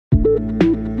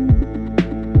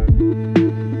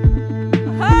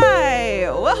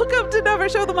Never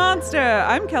Show the Monster.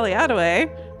 I'm Kelly Attaway.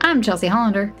 I'm Chelsea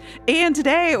Hollander. And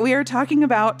today we are talking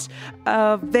about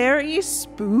a very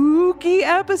spooky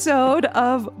episode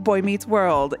of Boy Meets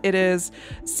World. It is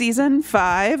season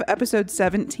 5, episode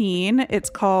 17. It's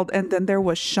called And Then There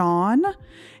Was Shawn.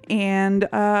 And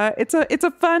it's a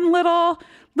fun little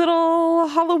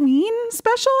Halloween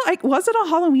special. Was it a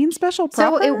Halloween special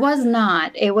proper? So it was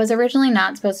not. It was originally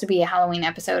not supposed to be a Halloween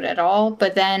episode at all.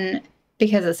 But then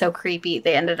because it's so creepy,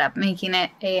 they ended up making it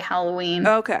a Halloween.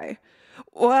 Okay.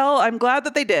 Well, I'm glad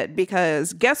that they did,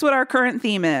 because guess what our current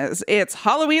theme is? It's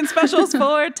Halloween specials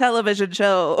for television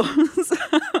shows. This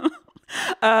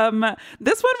one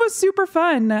was super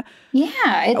fun.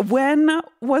 Yeah. When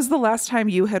was the last time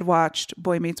you had watched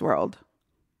Boy Meets World?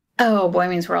 Oh, Boy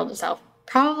Meets World itself.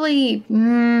 Probably,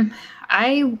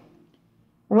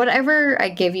 whatever I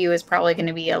give you is probably going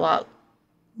to be a lot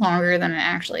longer than it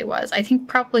actually was. I think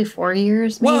probably 4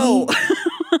 years, maybe. Whoa!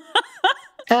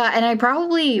 And I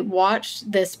probably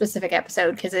watched this specific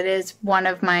episode because it is one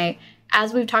of my,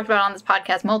 as we've talked about on this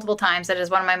podcast multiple times, it is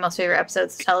one of my most favorite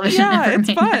episodes of television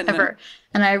ever.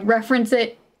 And I reference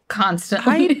it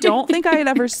constantly. I don't think I had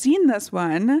ever seen this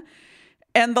one.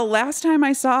 And the last time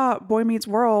I saw Boy Meets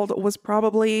World was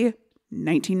probably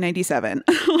 1997.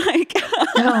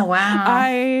 Oh, wow.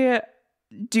 I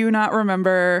do not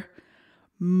remember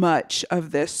much of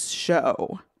this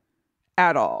show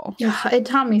at all. It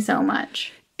taught me so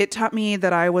much. It taught me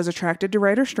that I was attracted to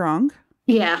Ryder Strong.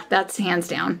 Yeah, that's hands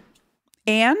down.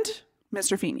 And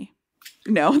Mr. Feeney.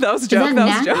 No, that was a joke. That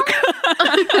was a joke.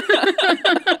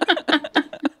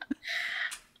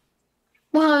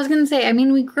 Well, I was going to say,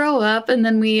 we grow up and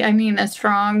then a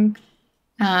strong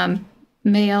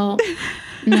male.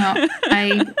 No,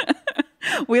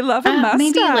 we love a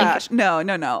mustache.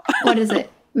 Maybe No. What is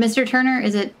it? Mr. Turner?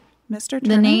 Is it Mr.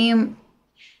 Turner? The name?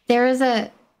 There's a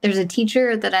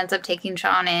teacher that ends up taking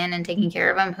Shawn in and taking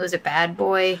care of him, who's a bad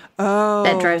boy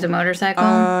that drives a motorcycle.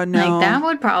 No. That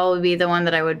would probably be the one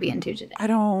that I would be into today.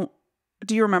 Do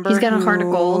you remember? He's got a heart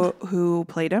of gold. Who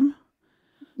played him?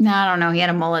 No, I don't know. He had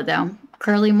a mullet though.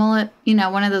 Curly mullet.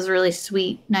 One of those really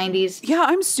sweet 90s. Yeah,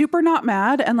 I'm super not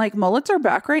mad. And mullets are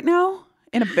back right now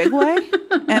in a big way.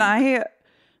 And I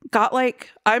got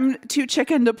I'm too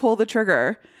chicken to pull the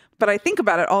trigger. But I think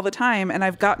about it all the time, and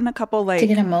I've gotten a couple to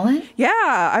get a mullet?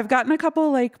 Yeah, I've gotten a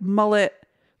couple mullet,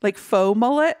 faux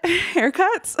mullet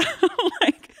haircuts.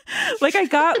 I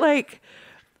got a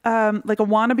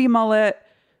wannabe mullet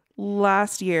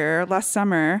last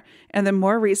summer, and then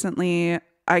more recently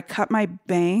I cut my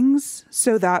bangs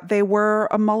so that they were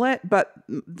a mullet, but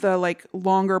the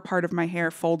longer part of my hair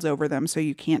folds over them, so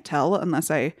you can't tell unless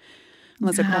I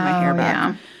pull my hair back.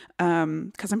 Yeah.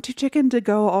 Because I'm too chicken to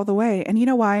go all the way. And you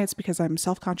know why? It's because I'm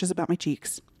self-conscious about my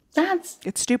cheeks.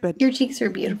 It's stupid. Your cheeks are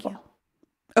beautiful.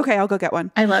 Okay, I'll go get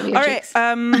one. I love your cheeks.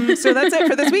 All right. So that's it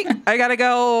for this week. I gotta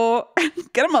go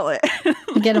get a mullet.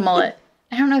 Get a mullet.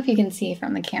 I don't know if you can see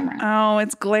from the camera. Oh,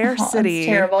 it's Glare City. It's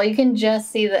terrible. You can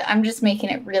just see that. I'm just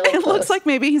making it really close. It looks like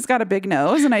maybe he's got a big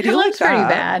nose, and I do like that. It looks pretty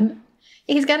bad.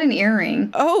 He's got an earring.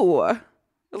 Oh,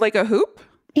 like a hoop?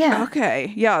 Yeah.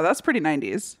 Okay. Yeah, that's pretty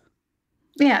 90s.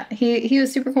 Yeah, he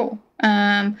was super cool.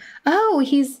 Wait,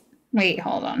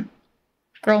 hold on.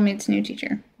 Girl Meets New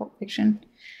Teacher, Pulp Fiction.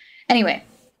 Anyway,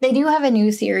 they do have a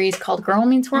new series called Girl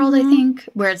Meets World, I think,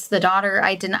 where it's the daughter.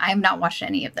 I have not watched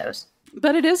any of those.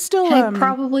 But it is still I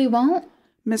probably won't.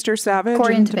 Mr. Savage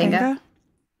Corey and Topanga.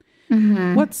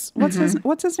 Mm-hmm. What's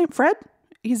his name? Fred?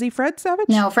 Is he Fred Savage?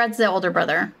 No, Fred's the older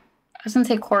brother. I was going to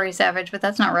say Corey Savage, but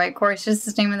that's not right. Corey's just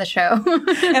the name of the show.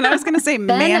 And I was going to say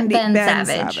Ben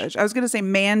Savage. I was going to say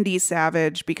Mandy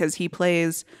Savage because he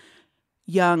plays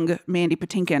young Mandy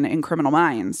Patinkin in Criminal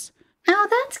Minds. Oh,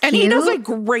 that's cute. And he does a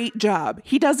great job.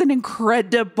 He does an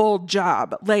incredible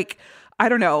job. I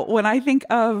don't know. When I think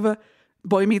of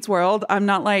Boy Meets World, I'm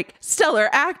not stellar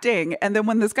acting. And then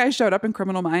when this guy showed up in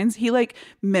Criminal Minds, he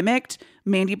mimicked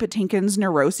Mandy Patinkin's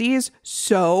neuroses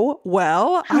so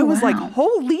well. I was like,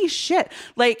 holy shit.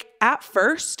 At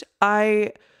first,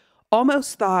 I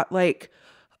almost thought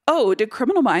oh, did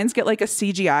Criminal Minds get a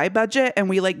CGI budget and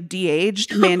we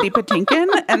de-aged Mandy Patinkin?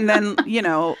 And then,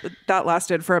 that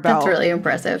lasted for about... That's really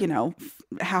impressive.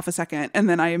 Half a second. And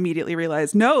then I immediately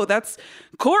realized, no, that's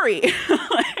Corey.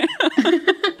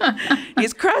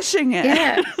 He's crushing it.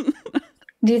 Yeah.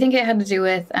 Do you think it had to do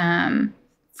with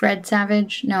Fred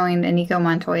Savage knowing Inigo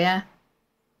Montoya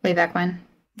way back when?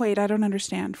 Wait, I don't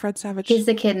understand. Fred Savage. He's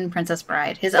the kid in Princess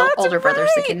Bride. His older brother's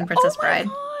the kid in Princess Bride.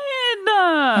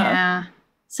 God. Yeah.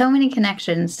 So many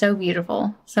connections. So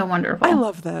beautiful. So wonderful. I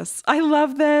love this.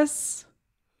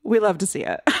 We love to see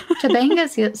it.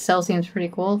 Topanga still seems pretty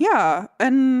cool. Yeah.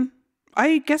 And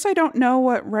I guess I don't know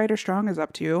what Ryder Strong is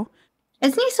up to.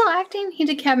 Isn't he still acting? He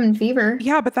did Cabin Fever.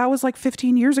 Yeah, but that was like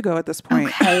 15 years ago at this point.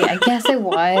 Okay, I guess it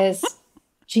was.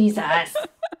 Jesus.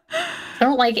 I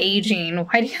don't like aging.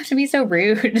 Why do you have to be so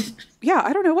rude? Yeah,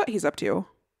 I don't know what he's up to.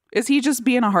 Is he just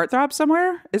being a heartthrob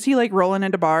somewhere? Is he like rolling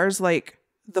into bars like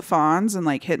the Fonz and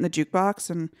like hitting the jukebox?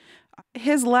 And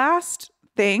his last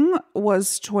thing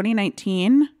was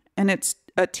 2019, and it's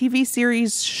a TV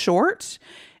series short.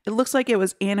 It looks like it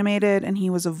was animated and he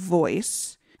was a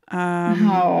voice.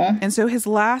 And so his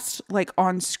last like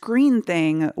on screen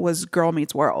thing was Girl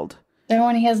Meets World. The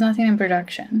one he has nothing in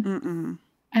production.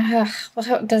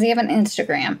 Well, does he have an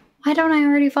Instagram? Why don't I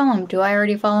already follow him? Do I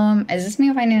already follow him? Is this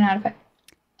me finding out if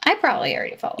I probably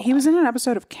already follow him. He was in an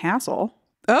episode of Castle.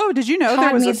 Oh, did you know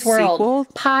there was a sequel?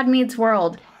 Pod Meets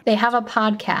World. They have a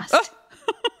podcast.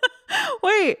 Oh.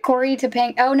 Wait. Corey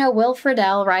Topanga. Oh no, Will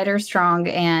Friedle, Ryder Strong,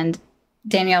 and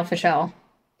Danielle Fischel.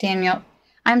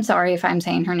 I'm sorry if I'm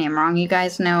saying her name wrong. You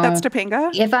guys know. That's Topanga?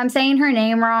 If I'm saying her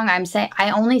name wrong,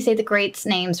 I only say the greats'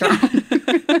 names wrong.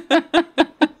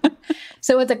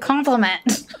 So it's a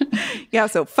compliment. Yeah,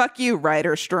 so fuck you,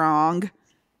 Ryder Strong.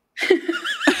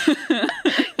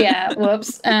 Yeah,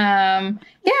 whoops.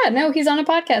 Yeah, no, he's on a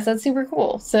podcast. That's super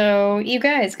cool. So you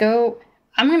guys go.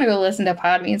 I'm gonna go listen to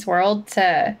Pod Meets World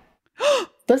to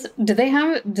listen. Do they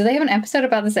have an episode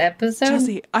about this episode?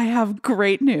 Jesse, I have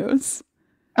great news.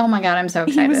 Oh my god, I'm so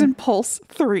excited. He was in Pulse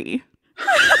 3.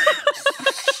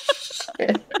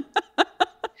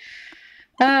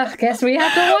 Guess we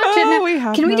have to watch it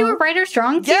now. Can we do a Ryder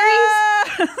Strong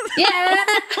series? Yeah.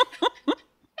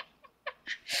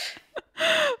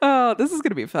 Oh, this is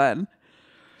going to be fun.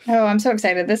 Oh, I'm so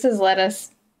excited. This has led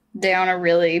us down a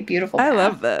really beautiful path. I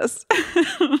love this.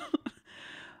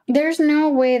 There's no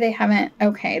way they haven't.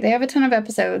 Okay, they have a ton of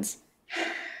episodes.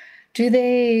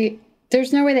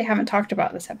 There's no way they haven't talked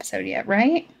about this episode yet,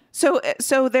 right? So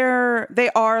they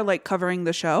are like covering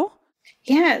the show?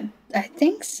 Yeah, I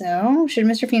think so. Should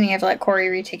Mr. Feeney have let Corey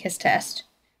retake his test?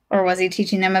 Or was he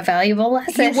teaching him a valuable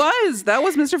lesson? He was. That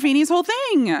was Mr. Feeney's whole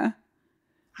thing.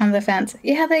 On the fence.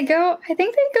 Yeah, I think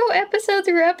they go episode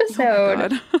through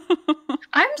episode. Oh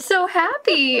I'm so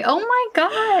happy. Oh my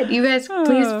god. You guys,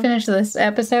 please finish this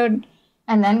episode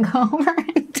and then go over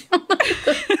and do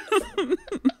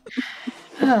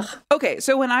this. Okay,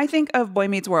 so when I think of Boy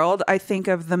Meets World, I think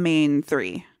of the main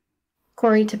three.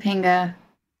 Corey, Topanga,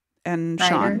 and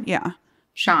Ryder. Shawn. Yeah.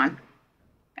 Shawn.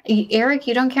 Eric,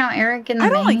 you don't count Eric in the I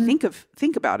don't main? like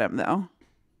think about him though.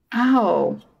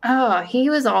 Oh, he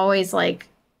was always like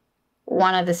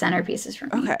one of the centerpieces for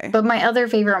me. Okay. But my other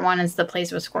favorite one is the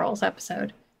Plays with Squirrels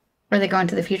episode where they go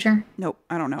into the future. Nope,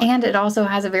 I don't know. And it also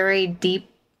has a very deep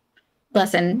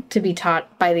lesson to be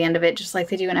taught by the end of it, just like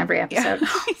they do in every episode. Yeah.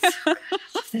 Oh, so good.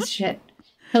 I love this shit.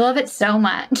 I love it so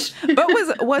much. But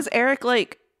was Eric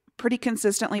like pretty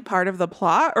consistently part of the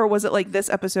plot, or was it like this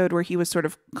episode where he was sort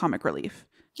of comic relief?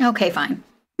 Okay, fine.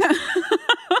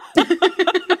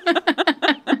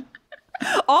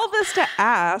 All this to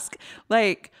ask,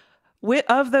 like,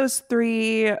 of those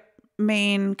three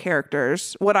main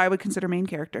characters, what I would consider main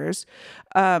characters,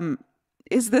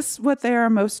 is this what they are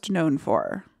most known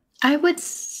for? I would,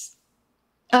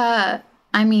 I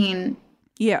mean...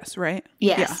 Yes, right?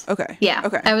 Yes. Yeah, okay. Yeah.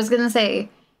 Okay. I was going to say,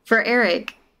 for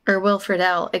Eric or Will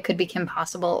Friedle, it could be Kim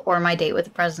Possible or My Date with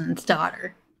the President's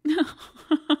Daughter.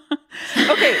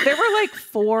 Okay, there were like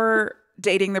 4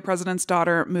 Dating the President's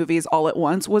Daughter movies all at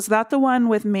once. Was that the one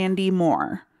with Mandy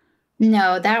Moore?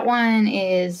 No, that one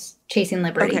is Chasing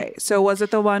Liberty. Okay, so was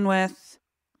it the one with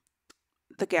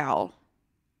the gal?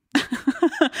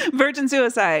 Virgin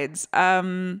Suicides.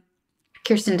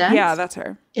 Kirsten Dunst? Yeah, that's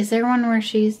her. Is there one where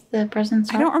she's the president's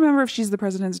daughter? I don't remember if she's the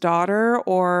president's daughter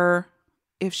or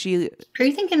if she... Are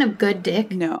you thinking of Good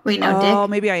Dick? No. Wait, no, Dick? Oh,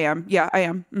 maybe I am. Yeah, I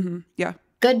am. Mm-hmm. Yeah.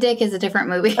 Good Dick is a different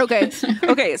movie. Okay.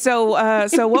 Okay, so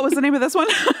what was the name of this one?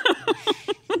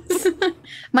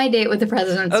 My Date with the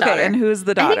President's Daughter. Okay, and who's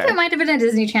the daughter? I think it might have been a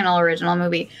Disney Channel original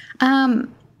movie.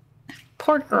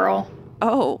 Poor girl.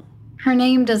 Oh. Her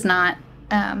name does not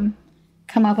come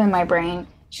up in my brain.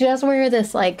 She does wear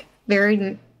this, like,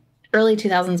 very early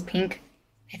 2000s pink,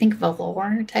 I think,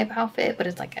 velour type outfit, but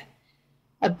it's like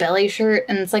a belly shirt.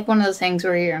 And it's like one of those things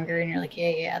where you're younger and you're like,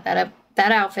 yeah,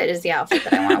 that outfit is the outfit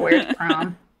that I want to wear to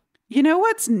prom. You know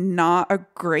what's not a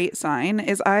great sign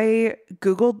is I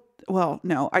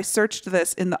searched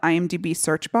this in the IMDb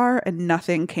search bar and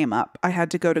nothing came up. I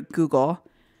had to go to Google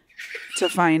to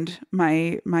find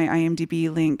my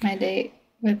IMDb link. My Date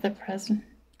with the President.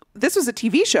 This was a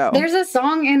TV show. There's a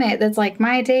song in it that's like,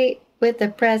 My Date with the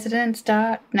President's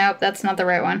Daughter. Nope, that's not the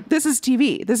right one. This is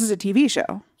TV. This is a TV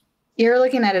show. You're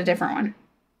looking at a different one.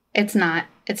 It's not.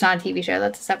 It's not a TV show.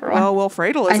 That's a separate one. Well, Will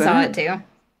Friedle is I in saw it too.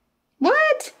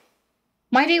 What?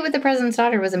 My Date with the President's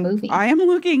Daughter was a movie. I am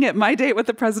looking at My Date with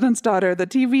the President's Daughter, the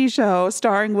TV show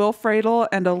starring Will Friedle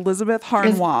and Elizabeth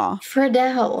Harnois.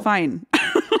 Friedle. Fine.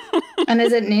 And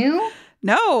is it new?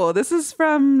 No, this is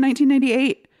from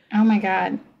 1998. Oh my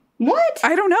God. What?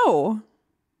 I don't know.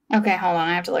 Okay, hold on.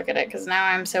 I have to look at it because now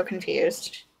I'm so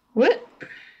confused. What?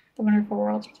 The Wonderful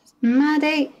World. My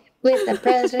Date with the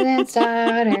President's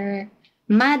Daughter.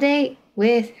 My date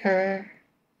with her.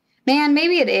 Man,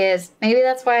 maybe it is. Maybe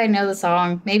that's why I know the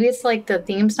song. Maybe it's like the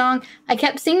theme song. I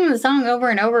kept singing the song over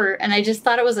and over, and I just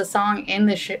thought it was a song in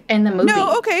the movie.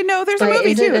 No, okay, no, there's a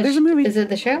movie too. There's a movie. Is it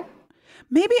the show?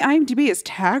 Maybe IMDb is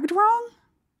tagged wrong.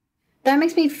 That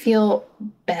makes me feel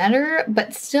better,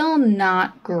 but still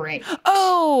not great.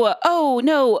 Oh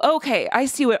no. Okay, I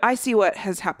see what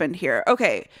has happened here.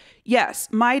 Okay. Yes,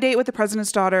 My Date with the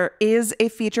President's Daughter is a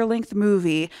feature-length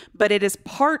movie, but it is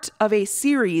part of a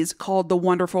series called The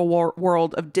Wonderful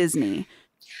World of Disney.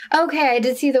 Okay, I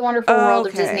did see The Wonderful World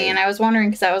of Disney, and I was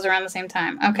wondering because that was around the same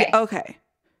time. Okay. Okay.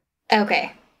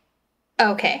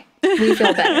 We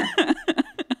feel better.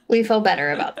 We feel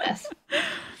better about this.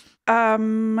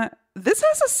 This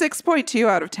has a 6.2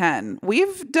 out of 10.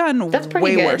 We've done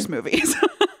way worse movies.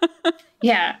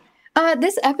 Yeah.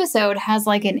 This episode has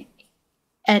like a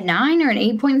 9 or an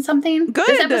 8 point something. Good.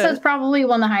 This episode's probably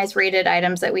one of the highest rated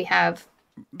items that we have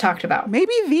talked about.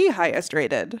 Maybe the highest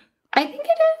rated. I think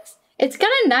it is. It's got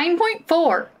a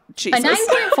 9.4. Jesus. A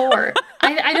 9.4.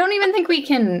 I don't even think we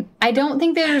can. I don't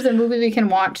think there's a movie we can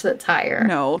watch that's higher.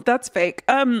 No, that's fake.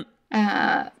 Okay.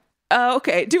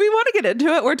 Do we want to get into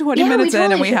it? We're 20 minutes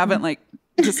in and we haven't like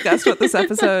discussed what this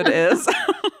episode is.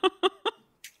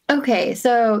 Okay,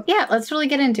 so yeah, let's really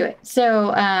get into it.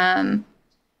 So,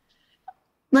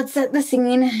 let's set the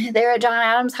scene. They're at John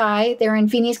Adams High. They're in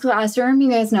Feeney's classroom. You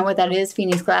guys know what that is,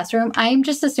 Feeney's classroom. I'm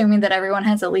just assuming that everyone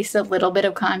has at least a little bit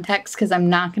of context because I'm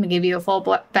not going to give you a full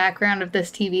background of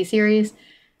this TV series.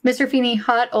 Mr. Feeney,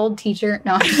 hot old teacher.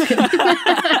 No, I'm just kidding.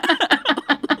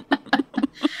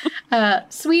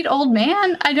 Sweet old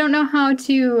man. I don't know how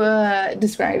to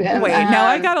describe him. Wait, now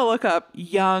I gotta look up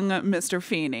young Mr.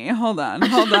 Feeney. Hold on.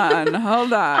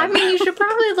 I mean, you should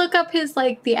probably look up his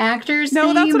the actor's name.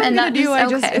 No, that's what I'm gonna do.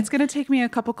 Okay. It's gonna take me a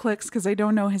couple clicks because I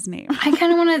don't know his name. I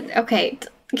kind of want to. Okay,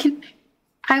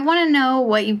 I want to know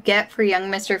what you get for young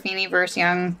Mr. Feeney versus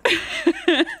young.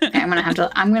 Okay, I'm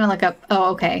gonna look up.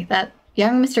 Oh, okay, that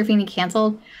young Mr. Feeney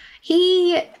canceled.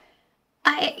 He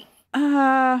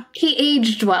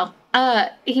aged well.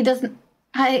 He doesn't.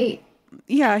 He aged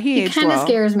well. He kind of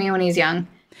scares me when he's young.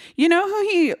 You know who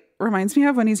he reminds me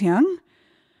of when he's young?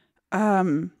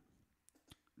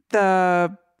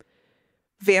 The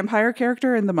vampire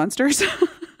character in The Munsters.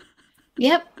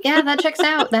 Yep. Yeah, that checks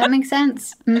out. That makes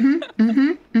sense.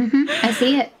 I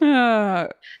see it.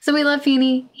 So we love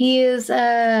Feeney. He is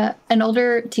an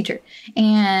older teacher,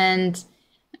 and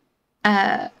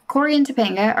Corey and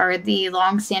Topanga are the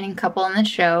long-standing couple in the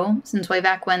show since way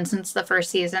back when, since the first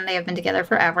season. They have been together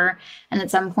forever, and at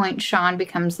some point, Shawn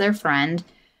becomes their friend.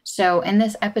 So in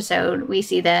this episode, we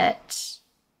see that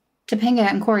Topanga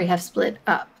and Corey have split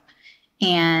up,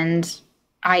 and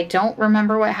I don't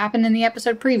remember what happened in the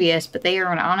episode previous, but they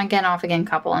are an on-again, off-again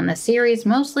couple in the series,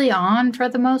 mostly on for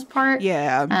the most part.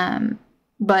 Yeah.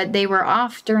 But they were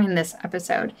off during this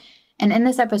episode. And in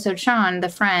this episode, Shawn, the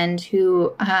friend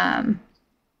who...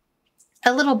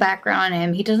 a little background on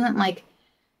him. He doesn't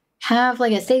have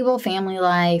a stable family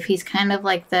life. He's kind of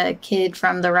like the kid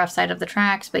from the rough side of the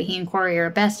tracks, but he and Corey are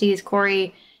besties.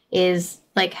 Corey is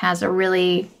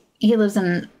he lives in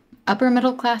an upper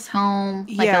middle class home,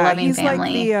 a loving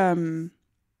family.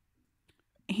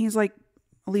 He's like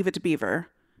Leave It to Beaver.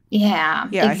 Yeah,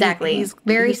 exactly. He's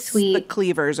very sweet. The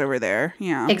Cleavers over there.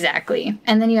 Yeah, exactly.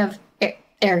 And then you have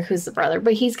Eric, who's the brother,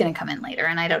 but he's going to come in later,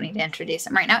 and I don't need to introduce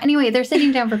him right now. Anyway, they're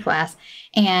sitting down for class,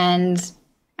 and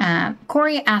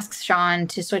Corey asks Shawn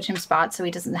to switch him spots so he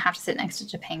doesn't have to sit next to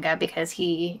Topanga because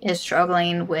he is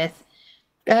struggling with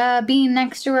being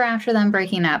next to her after them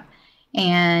breaking up.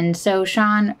 And so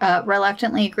Shawn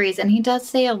reluctantly agrees, and he does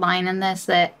say a line in this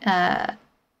that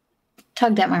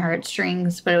tugged at my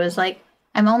heartstrings, but it was like,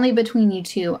 I'm only between you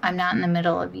two. I'm not in the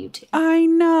middle of you two. I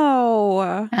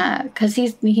know. Because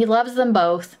he loves them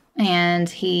both, and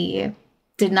he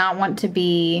did not want to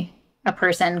be a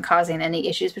person causing any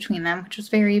issues between them, which was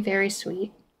very, very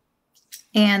sweet.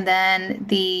 And then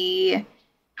a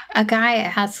guy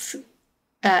asks,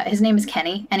 his name is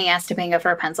Kenny, and he asks Topanga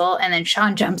for a pencil, and then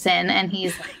Shawn jumps in, and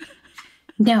he's like,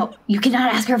 no, you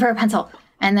cannot ask her for a pencil.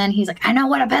 And then he's like, I know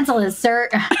what a pencil is, sir.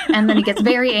 And then he gets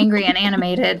very angry and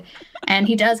animated. And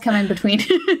he does come in between.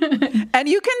 And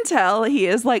you can tell he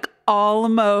is like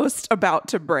almost about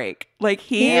to break. Like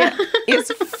he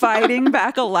is fighting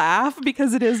back a laugh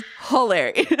because it is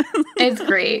hilarious. It's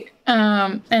great.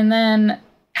 And then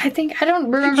I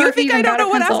don't remember. You think I don't know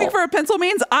what asking for a pencil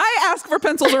means? I ask for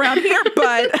pencils around here,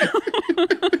 but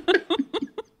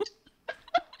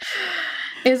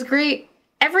it's great.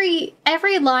 Every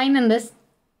line in this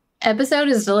episode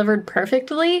is delivered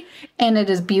perfectly, and it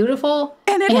is beautiful.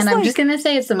 And I'm just gonna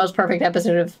say it's the most perfect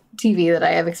episode of TV that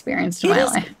I have experienced in my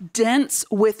life. Dense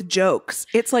with jokes.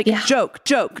 It's like joke,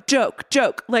 joke, joke,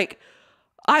 joke. Like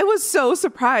I was so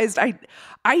surprised.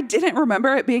 I didn't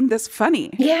remember it being this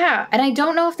funny. Yeah, and I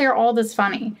don't know if they're all this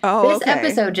funny. This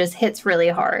episode just hits really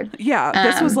hard. Yeah,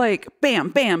 this was like bam,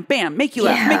 bam, bam, make you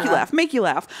laugh, make you laugh, make you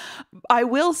laugh. I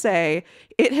will say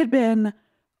it had been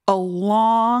a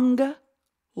long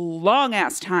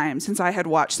ass time since I had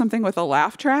watched something with a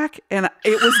laugh track, and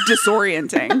it was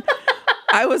disorienting.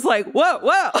 I was like, whoa.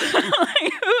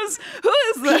 Like, who is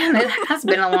this? Man, it has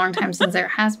been a long time since there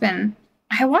has been.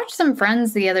 I watched some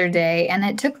Friends the other day, and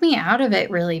it took me out of it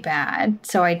really bad.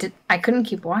 So I couldn't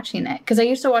keep watching it because I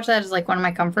used to watch that as like one of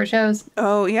my comfort shows.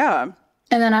 Oh yeah.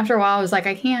 And then after a while, I was like,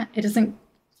 I can't. It doesn't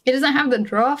have the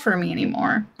draw for me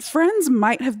anymore. Friends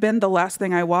might have been the last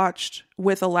thing I watched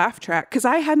with a laugh track because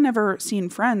I had never seen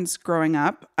Friends growing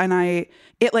up, and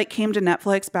it like came to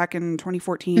Netflix back in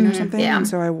 2014 or something, and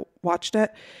so I watched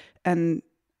it, and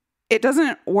it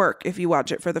doesn't work if you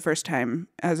watch it for the first time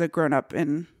as a grown up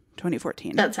in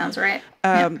 2014. That sounds right.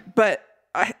 But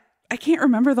I can't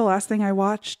remember the last thing I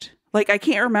watched. Like I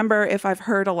can't remember if I've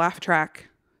heard a laugh track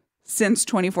since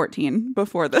 2014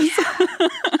 before this.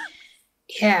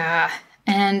 Yeah.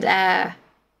 And I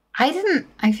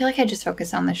feel like I just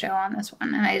focused on the show on this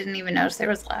one, and I didn't even notice there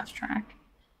was a laugh track.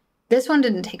 This one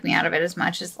didn't take me out of it as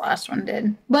much as the last one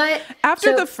did. But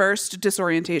after the first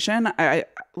disorientation, I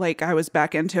was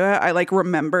back into it. I like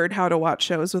remembered how to watch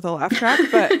shows with a laugh track,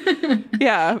 but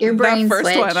yeah, your brain that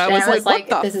first switched, one, I was like, what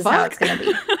the this fuck? Is how it's going to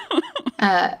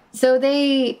be. So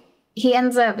he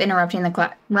ends up interrupting the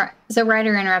class. So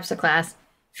Ryder interrupts the class.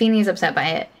 Feeney's upset by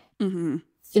it. Mm-hmm.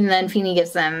 And then Feeney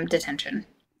gives them detention.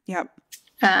 Yep.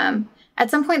 At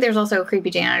some point, there's also a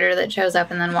creepy janitor that shows up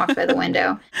and then walks by the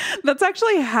window. That's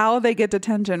actually how they get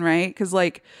detention, right? Because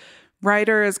like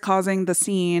Ryder is causing the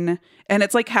scene, and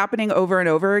it's like happening over and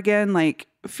over again. Like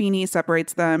Feeney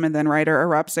separates them, and then Ryder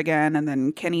erupts again, and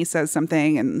then Kenny says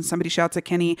something, and somebody shouts at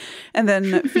Kenny, and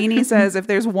then Feeney says, "If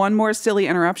there's one more silly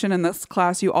interruption in this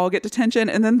class, you all get detention."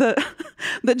 And then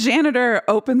the janitor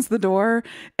opens the door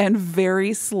and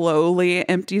very slowly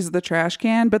empties the trash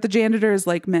can, but the janitor is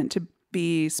like meant to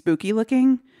be spooky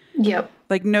looking. Yep.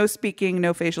 Like no speaking,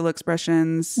 no facial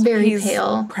expressions. Very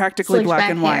pale. Practically black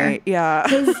and white. Yeah.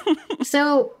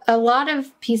 So a lot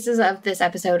of pieces of this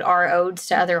episode are odes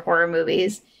to other horror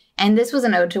movies. And this was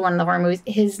an ode to one of the horror movies.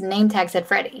 His name tag said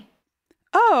Freddy.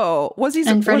 Oh, was he?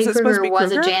 And Freddy Krueger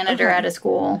was Krueger? a janitor at a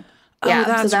school. Yeah,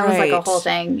 that's so that was like right. a whole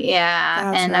thing.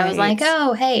 Yeah. That's and I was like,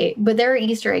 oh, hey. But there are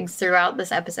Easter eggs throughout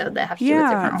this episode that have to do with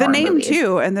different the horror name movies.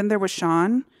 too. And then there was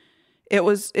Shawn.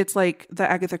 It's like the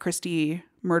Agatha Christie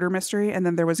murder mystery, and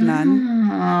then there was None.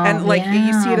 And like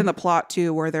you see it in the plot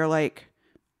too, where they're like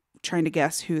trying to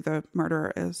guess who the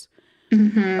murderer is.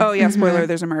 Mm-hmm, oh yeah, spoiler,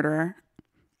 there's a murderer.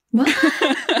 What?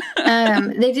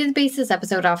 They did base this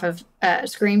episode off of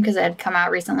Scream because it had come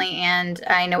out recently, and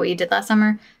I Know What You Did Last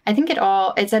Summer. I think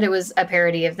it said it was a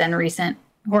parody of then recent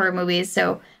horror movies.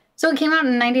 So it came out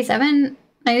in 97,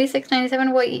 96,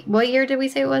 97. What year did we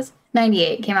say it was?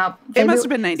 98. Came out. It must have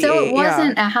been 98. So it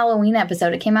wasn't a Halloween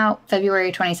episode. It came out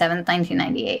February 27th,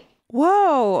 1998.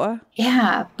 Whoa.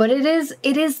 Yeah, but it is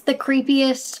the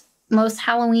creepiest, most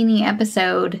Halloween-y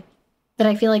episode that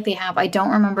I feel like they have. I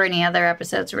don't remember any other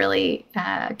episodes really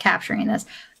capturing this.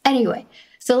 Anyway,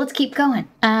 so let's keep going.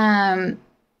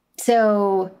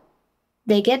 So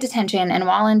they get detention, and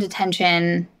while in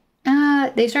detention,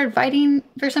 they started fighting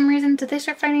for some reason. Did they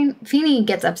start fighting? Feeney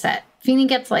gets upset. Feeney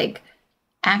gets like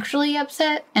actually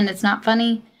upset, and it's not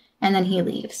funny, and then he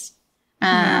leaves.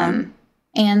 And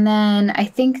then I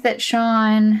think that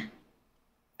Shawn,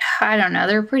 I don't know,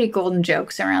 there are pretty golden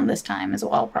jokes around this time as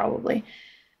well, probably.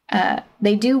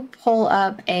 They do pull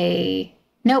up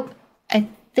nope, I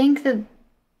think that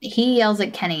he yells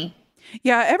at Kenny.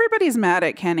 Yeah, everybody's mad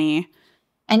at Kenny.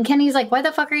 And Kenny's like, why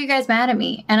the fuck are you guys mad at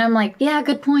me? And I'm like, yeah,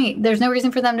 good point. There's no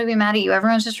reason for them to be mad at you.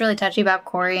 Everyone's just really touchy about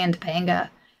Corey and Topanga.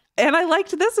 And I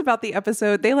liked this about the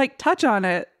episode. They like touch on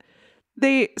it.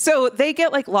 They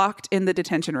get like locked in the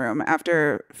detention room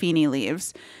after Feeney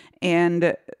leaves.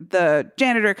 And the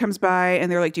janitor comes by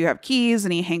and they're like, do you have keys?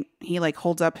 And he like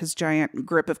holds up his giant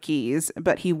grip of keys,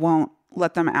 but he won't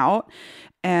let them out.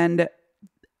 And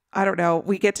I don't know,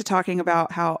 we get to talking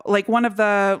about how like one of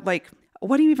the like,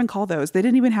 what do you even call those? They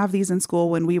didn't even have these in school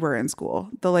when we were in school.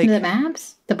 The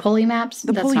maps, the pulley maps.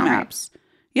 The pulley maps. Right.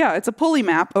 Yeah, it's a pulley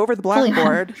map over the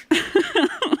blackboard.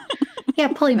 Yeah,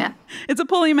 pulley map. It's a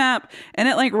pulley map, and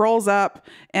it like rolls up,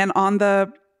 and on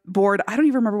the board, I don't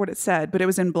even remember what it said, but it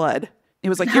was in blood. It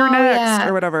was like, you're next,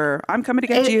 or whatever. I'm coming to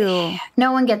get you.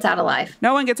 No one gets out alive.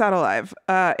 No one gets out alive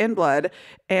in blood.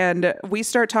 And we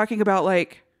start talking about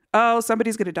like, oh,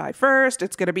 somebody's going to die first.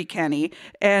 It's going to be Kenny.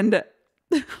 And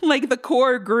like the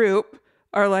core group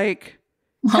are like,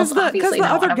 because the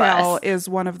other gal is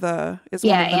one of the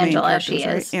Angela, main she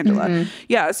right? is. Angela. Mm-hmm.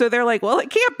 Yeah. So they're like, well,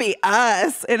 it can't be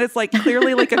us. And it's like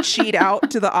clearly like a cheat out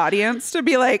to the audience to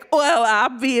be like, well,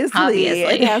 obviously.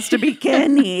 It has to be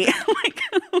Kenny. Like,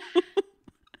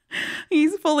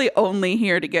 he's fully only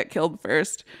here to get killed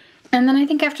first. And then I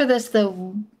think after this,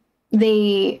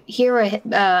 they hear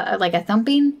a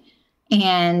thumping,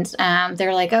 and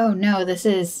they're like, oh no, this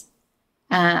is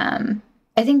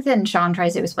I think then Shawn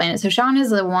tries to explain it. So Shawn is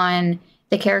the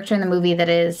character in the movie that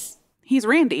is... He's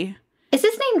Randy. Is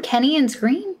his name Kenny in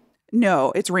Scream?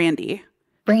 No, it's Randy.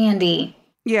 Randy.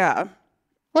 Yeah.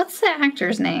 What's the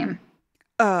actor's name?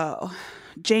 Oh,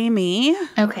 Jamie.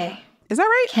 Okay. Is that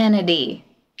right? Kennedy.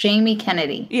 Jamie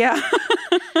Kennedy. Yeah.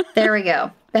 There we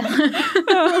go. We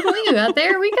got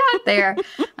there.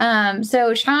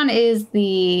 So Shawn is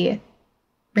the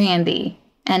Randy.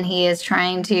 And he is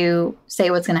trying to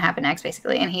say what's going to happen next,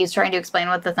 basically. And he's trying to explain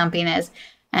what the thumping is.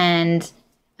 And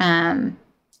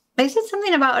they said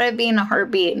something about it being a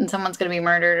heartbeat and someone's going to be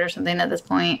murdered or something at this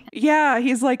point. Yeah,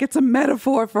 he's like, it's a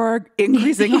metaphor for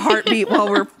increasing a heartbeat while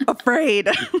we're afraid.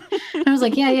 And I was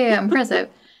like, yeah, impressive.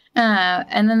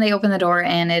 And then they open the door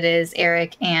and it is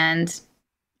Eric and...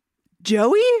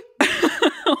 Joey?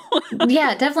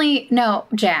 Yeah, definitely. No,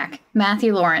 Jack.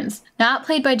 Matthew Lawrence. Not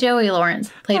played by Joey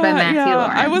Lawrence. Played by Matthew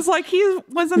Lawrence. I was like, he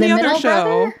was in the other show.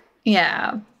 Brother?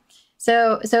 Yeah.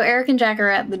 So Eric and Jack are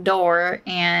at the door,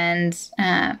 and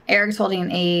Eric's holding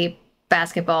a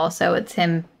basketball. So it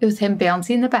was him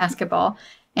bouncing the basketball.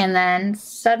 And then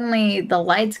suddenly the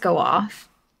lights go off,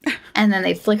 and then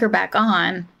they flicker back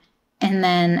on, and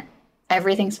then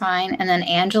everything's fine. And then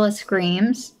Angela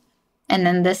screams. And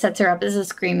then this sets her up as a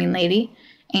screaming lady.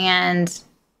 And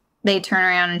they turn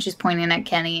around and she's pointing at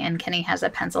Kenny. And Kenny has a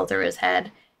pencil through his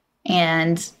head.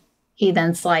 And he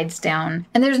then slides down.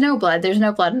 And there's no blood. There's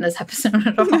no blood in this episode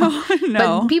at all.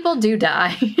 No. But people do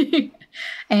die.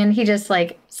 And he just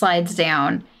like slides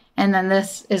down. And then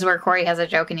this is where Corey has a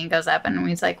joke and he goes up. And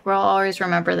he's like, we'll always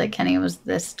remember that Kenny was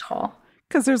this tall.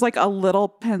 Because there's like a little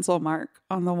pencil mark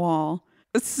on the wall.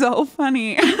 It's so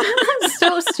funny.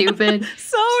 So stupid.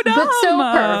 So dumb. But so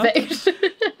perfect.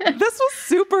 This was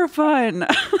super fun.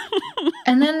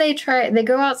 And then they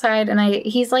go outside and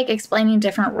he's like explaining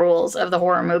different rules of the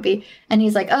horror movie. And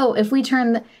he's like, oh, if we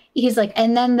turn, he's like,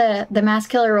 and then the mass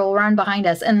killer will run behind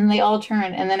us. And then they all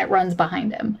turn and then it runs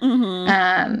behind him.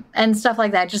 Mm-hmm. And stuff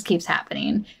like that just keeps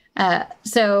happening.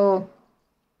 So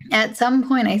at some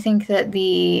point, I think that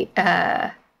he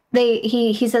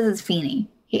says it's Feeney.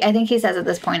 I think he says at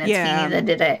this point it's Feeney that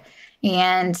did it.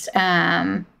 And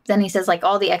then he says, like,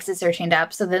 all the exits are chained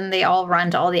up. So then they all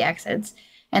run to all the exits.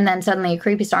 And then suddenly a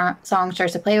creepy song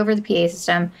starts to play over the PA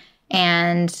system.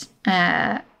 And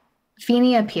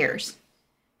Feeney appears.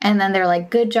 And then they're like,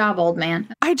 good job, old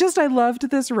man. I loved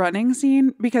this running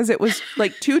scene because it was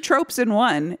like two tropes in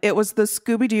one. It was the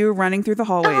Scooby-Doo running through the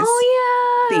hallways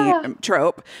theme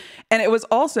trope. And it was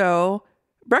also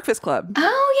Breakfast Club.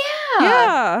 Oh, yeah.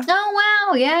 Yeah. Oh,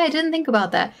 wow. Yeah, I didn't think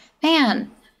about that. Man,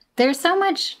 there's so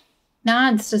much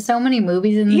nods to so many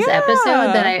movies in this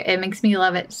episode that it makes me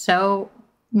love it so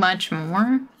much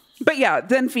more. But yeah,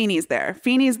 then Feeney's there.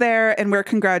 Feeney's there, and we're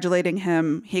congratulating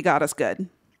him. He got us good.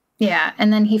 Yeah,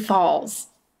 and then he falls.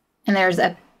 And there's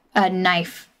a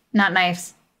knife. Not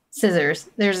knives. Scissors.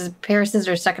 There's a pair of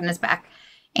scissors stuck in his back.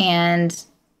 And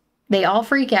they all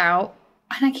freak out.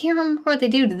 And I can't remember what they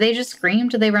do. Did they just scream?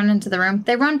 Did they run into the room?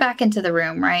 They run back into the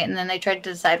room, right? And then they try to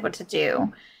decide what to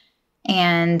do.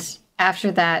 And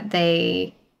after that,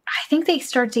 I think they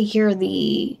start to hear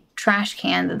the trash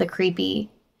can that the creepy...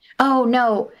 Oh,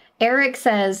 no. Eric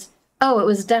says, oh, it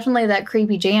was definitely that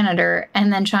creepy janitor.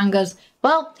 And then Shawn goes,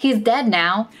 well, he's dead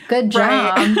now. Good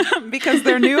job. Right. Because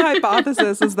their new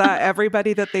hypothesis is that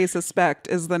everybody that they suspect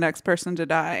is the next person to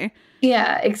die.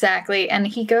 Yeah, exactly. And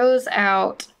he goes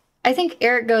out... I think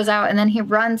Eric goes out and then he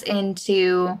runs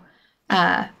into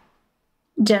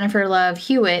Jennifer Love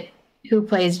Hewitt, who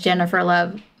plays Jennifer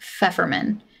Love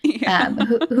Pfefferman,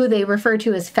 who they refer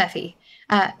to as Pfeffy.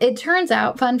 It turns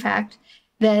out, fun fact,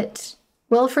 that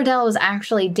Will Friedle was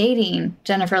actually dating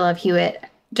Jennifer Love Hewitt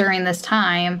during this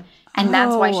time. And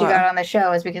that's why she got on the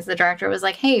show, is because the director was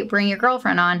like, hey, bring your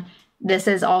girlfriend on. This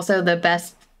is also the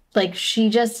best. Like, she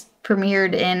just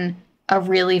premiered in a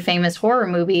really famous horror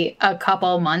movie a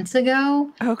couple months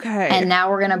ago. Okay. And now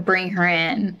we're going to bring her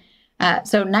in.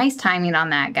 So nice timing on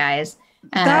that, guys.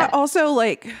 That also,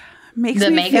 like, makes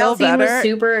the me feel better. The makeout scene was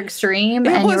super extreme.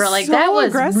 And you were like, so that was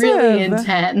aggressive. Really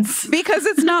intense. Because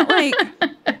it's not like,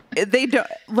 they don't,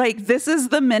 like, this is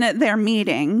the minute they're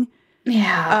meeting.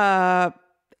 Yeah.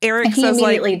 Eric and he says,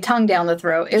 immediately like, tongue down the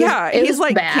throat. He's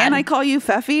like, bad. Can I call you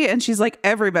Pfeffy? And she's like,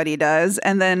 everybody does.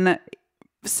 And then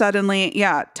suddenly,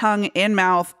 tongue in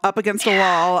mouth up against the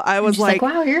wall. I was like,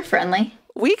 wow, you're friendly.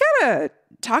 We gotta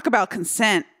talk about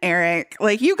consent, Eric.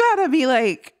 Like, you gotta be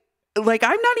like, I'm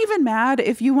not even mad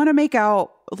if you want to make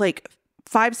out like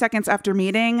 5 seconds after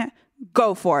meeting,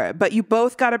 go for it. But you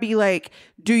both gotta be like,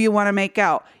 do you want to make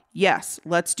out? Yes,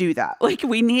 let's do that. Like,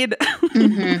 we need,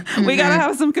 we gotta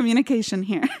have some communication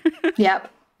here.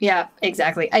 Yep. Yeah,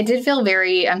 exactly. I did feel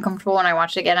very uncomfortable when I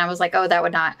watched it again. I was like, oh, I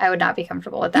would not be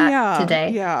comfortable with that today.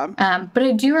 Yeah. But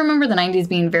I do remember the 90s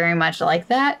being very much like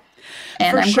that.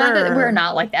 And I'm glad that we're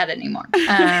not like that anymore.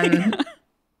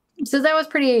 So that was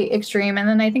pretty extreme. And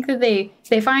then I think that they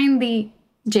find the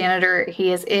janitor.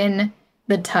 He is in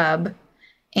the tub.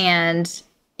 And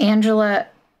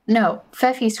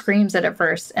Pfeffy screams at it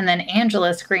first. And then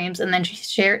Angela screams. And then she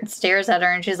stares at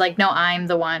her. And she's like, no, I'm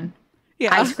the one.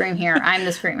 Yeah. I scream here. I'm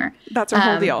the screamer. That's her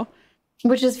whole deal.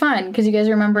 Which is fun, because you guys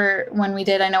remember when we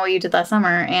did I Know What You Did Last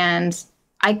Summer, and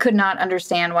I could not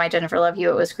understand why Jennifer Love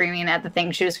Hewitt was screaming at the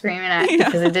thing she was screaming at,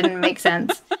 because it didn't make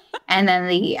sense. And then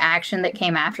the action that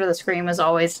came after the scream was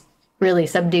always really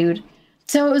subdued.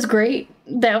 So it was great.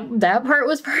 That part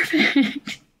was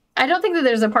perfect. I don't think that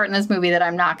there's a part in this movie that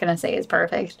I'm not going to say is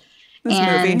perfect. This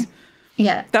movie.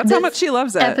 Yeah. That's how much she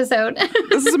loves it. Episode.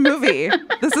 This is a movie.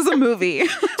 This is a movie.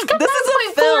 This is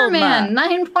a film. Man,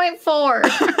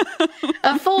 9.4.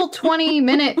 A full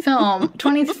 20-minute film.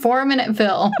 24-minute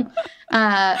film.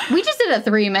 We just did a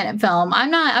 3-minute film. I'm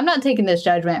not taking this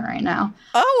judgment right now.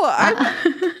 Oh,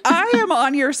 I am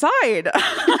on your side.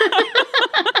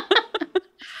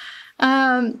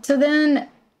 So then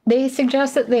they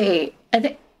suggest that they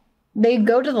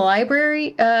go to the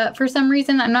library for some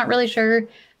reason. I'm not really sure.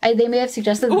 They may have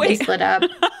suggested that they split up.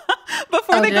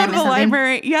 Before they go to the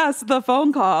library, yes, the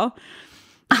phone call.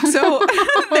 So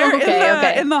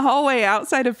they're in the hallway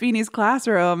outside of Feeney's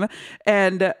classroom,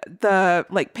 and the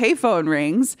payphone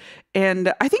rings,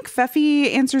 and I think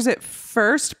Pfeffy answers it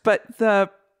first, but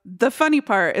the funny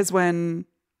part is when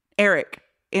Eric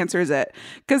answers it,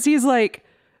 because he's like,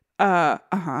 and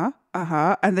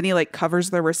then he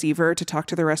covers the receiver to talk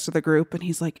to the rest of the group, and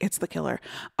he's like, it's the killer.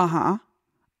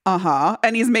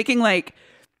 And he's making the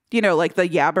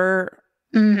yabber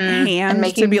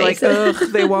hand to be faces.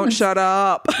 Ugh, they won't shut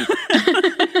up.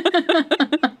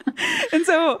 And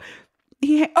so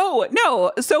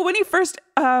so when he first,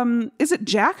 is it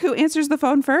Jack who answers the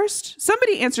phone first?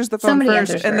 Somebody answers the phone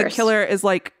first, and the killer is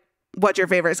like, what's your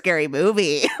favorite scary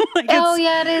movie?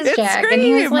 It is Jack. Scream. And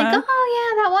he was like,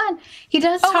 oh yeah, that one. He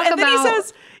does talk about. And then he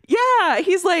says, yeah,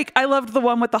 he's like, I loved the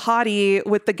one with the hottie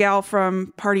with the gal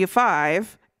from Party of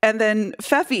Five. And then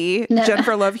Pfeffy,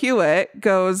 Jennifer Love Hewitt,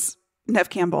 goes, Neve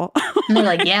Campbell. And they're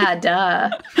like, yeah, duh.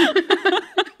 Man,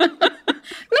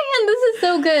 this is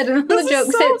so good. And the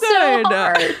jokes hit so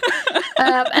hard.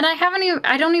 And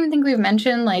I don't even think we've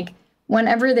mentioned,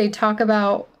 whenever they talk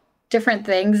about different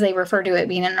things, they refer to it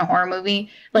being in a horror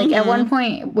movie. At one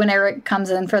point, when Eric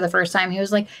comes in for the first time, he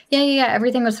was like, yeah,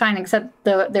 everything was fine, except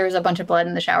there was a bunch of blood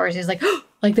in the showers. He's like,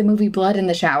 like the movie Blood in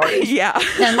the Showers. Yeah.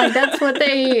 And that's what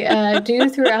they do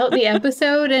throughout the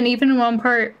episode. And even in one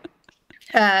part,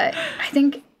 I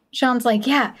think Sean's like,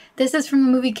 yeah, this is from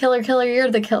the movie Killer, You're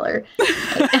the Killer.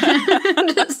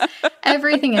 Just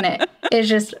everything in it is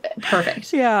just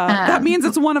perfect. Yeah. That means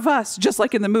it's one of us, just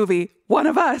like in the movie, one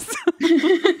of us.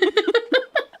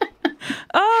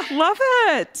 Oh, love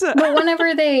it. But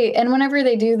whenever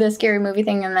they do the scary movie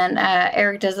thing, and then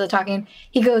Eric does the talking,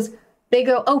 they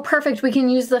go, oh, perfect, we can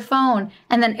use the phone.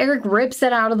 And then Eric rips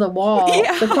it out of the wall,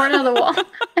 the cord out of the wall.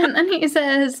 And then he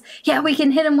says, yeah, we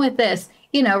can hit him with this,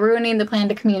 ruining the plan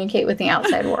to communicate with the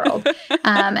outside world.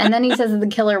 And then he says that the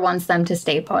killer wants them to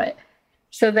stay put.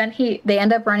 So then they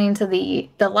end up running to the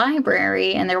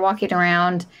library, and they're walking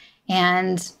around,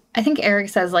 and I think Eric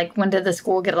says, when did the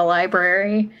school get a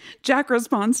library? Jack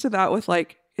responds to that with,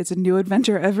 it's a new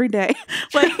adventure every day.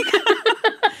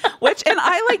 And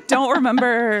I like don't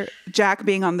remember Jack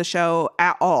being on the show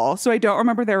at all. So I don't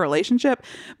remember their relationship.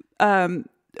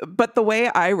 But the way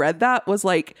I read that was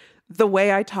like the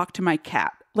way I talk to my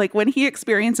cat. Like when he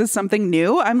experiences something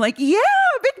new, I'm like, yeah,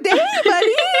 big day,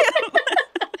 buddy.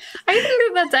 I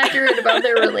think that's accurate about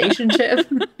their relationship.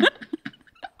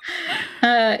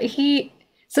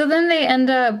 So then they end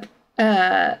up,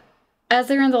 as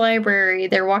they're in the library,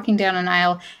 they're walking down an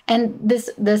aisle, and this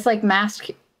like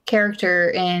masked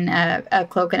character in a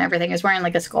cloak and everything is wearing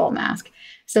like a skull mask.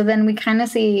 So then we kind of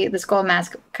see the skull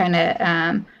mask kind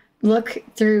of look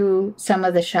through some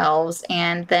of the shelves,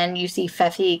 and then you see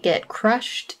Feffy get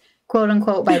crushed, quote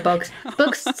unquote, by books.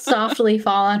 Books softly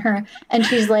fall on her, and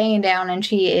she's laying down, and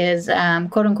she is,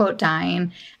 quote unquote,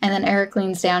 dying. And then Eric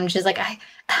leans down, and she's like,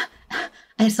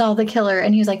 I saw the killer.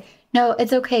 And he was like, no,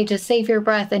 it's okay. Just save your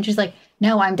breath. And she's like,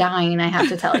 no, I'm dying. I have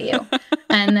to tell you.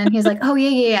 And then he's like, oh,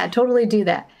 yeah, totally do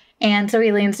that. And so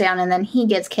he leans down, and then he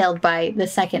gets killed by the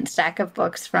second stack of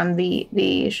books from the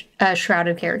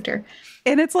shrouded character.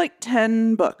 And it's like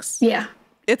 10 books. Yeah.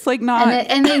 It's like not.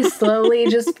 And they slowly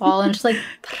just fall, and just like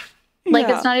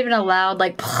yeah. It's not even a loud,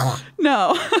 like,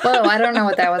 no. Whoa, I don't know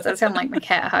what that was. That sounded like my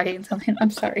cat hugging something.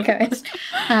 I'm sorry, guys.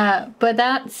 But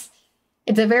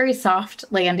it's a very soft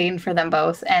landing for them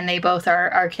both, and they both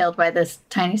are killed by this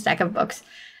tiny stack of books.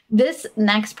 This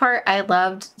next part I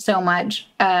loved so much.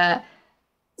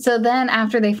 So then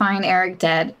after they find Eric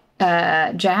dead,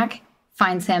 Jack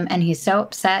finds him, and he's so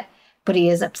upset. But he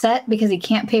is upset because he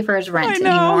can't pay for his rent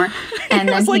anymore. And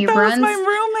then he runs. That was my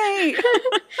roommate.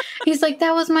 He's like,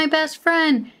 that was my best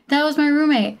friend. That was my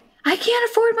roommate. I can't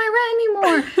afford my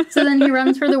rent anymore. So then he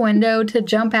runs for the window to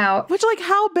jump out. Which, like,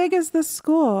 how big is this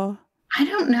school? I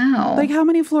don't know. Like, how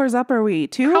many floors up are we?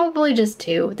 2? Probably just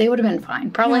 2. They would have been fine.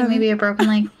 Probably maybe a broken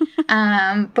leg.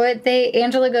 But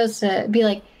Angela goes to be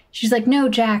like, she's like, no,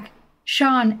 Jack,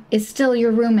 Shawn is still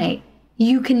your roommate.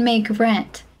 You can make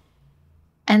rent.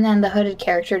 And then the hooded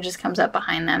character just comes up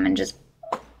behind them and just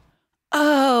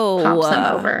pops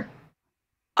them over.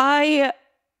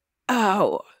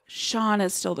 Shawn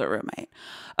is still the roommate.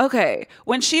 Okay.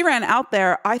 When she ran out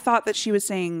there, I thought that she was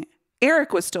saying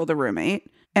Eric was still the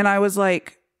roommate. And I was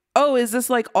like, oh, is this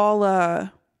like all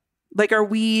like, are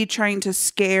we trying to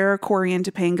scare Corey and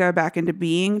Topanga back into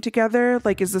being together?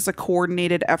 Like, is this a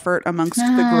coordinated effort amongst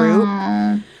the group?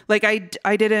 Like, I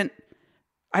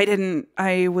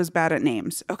was bad at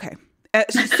names. Okay.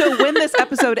 So when this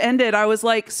episode ended, I was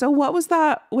like, so what was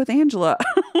that with Angela?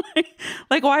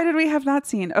 Like, why did we have that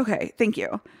scene? Okay. Thank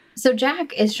you. So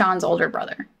Jack is Shawn's older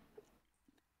brother.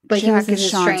 But he was his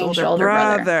estranged older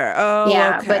brother. Oh,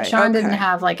 yeah. Okay. But Shawn didn't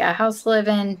have like a house to live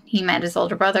in. He met his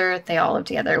older brother. They all lived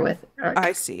together with Eric.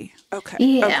 I see. Okay.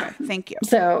 Yeah. Okay. Thank you.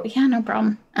 So yeah, no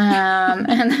problem.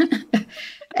 And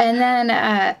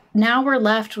then now we're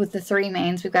left with the 3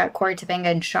 mains. We've got Corey,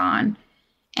 Topanga, and Shawn.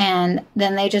 And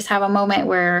then they just have a moment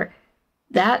where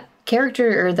that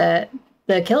character or the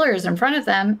killer is in front of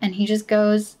them, and he just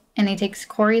goes and he takes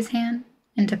Corey's hand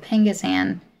and Topanga's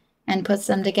hand and puts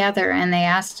them together. And they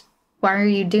asked, why are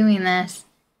you doing this?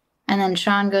 And then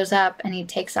Shawn goes up and he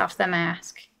takes off the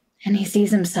mask and he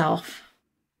sees himself.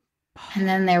 And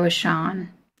then there was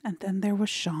Shawn. And then there was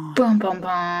Shawn. Boom, boom,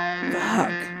 boom.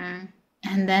 Fuck.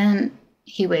 And then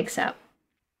he wakes up.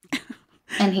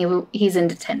 And he's in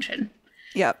detention.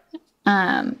 Yep.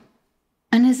 And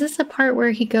is this a part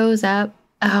where he goes up?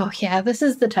 Oh, yeah, this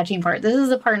is the touching part. This is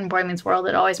the part in Boy Meets World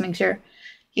that always makes you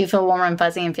feel warm and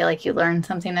fuzzy and feel like you learned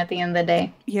something at the end of the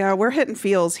day. Yeah, we're hitting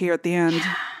feels here at the end.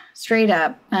 Yeah, straight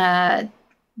up.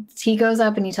 He goes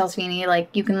up and he tells Feeney, like,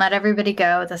 you can let everybody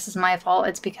go. This is my fault.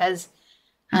 It's because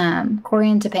Corey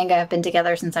and Topanga have been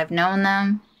together since I've known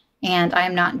them. And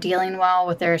I'm not dealing well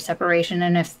with their separation.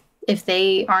 And if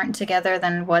they aren't together,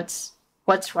 then what's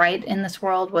right in this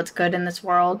world? What's good in this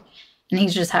world? And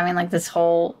he's just having like this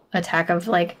whole attack of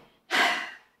like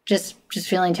just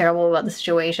feeling terrible about the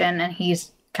situation. And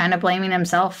he's kind of blaming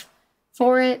himself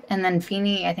for it. And then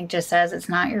Feeney, I think, just says, it's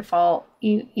not your fault.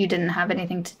 You didn't have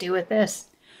anything to do with this.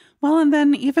 Well, and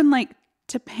then even like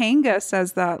Topanga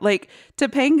says that. Like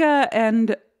Topanga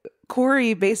and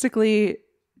Corey basically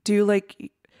do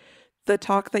like the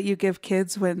talk that you give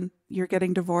kids when you're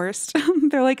getting divorced.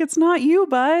 They're like, it's not you,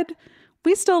 bud.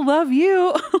 We still love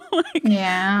you. Like,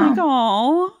 yeah. Like,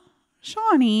 oh,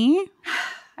 Shawnee.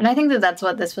 And I think that that's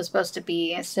what this was supposed to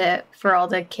be, is for all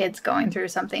the kids going through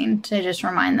something, to just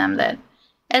remind them that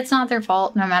it's not their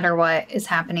fault no matter what is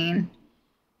happening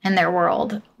in their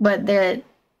world. But the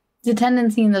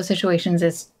tendency in those situations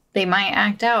is they might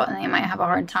act out and they might have a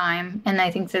hard time. And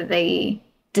I think that they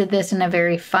did this in a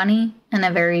very funny and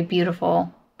a very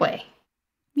beautiful way.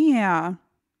 Yeah.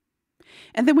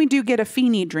 And then we do get a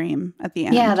Feeney dream at the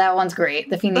end. Yeah, that one's great.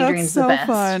 The Feeney dream's the best.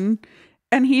 So fun.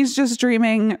 And he's just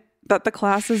dreaming that the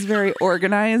class is very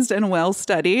organized and well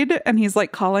studied. And he's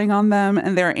like calling on them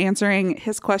and they're answering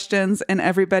his questions. And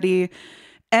everybody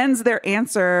ends their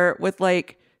answer with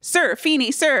like, "Sir,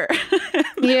 Feeney, sir."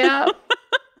 Yeah.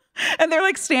 And they're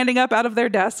like standing up out of their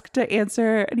desk to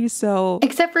answer. And he's so...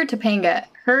 Except for Topanga.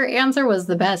 Her answer was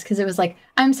the best because it was like,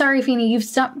 "I'm sorry, Feeney, you've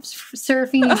stumped... Sir,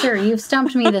 Feeney, sir, you've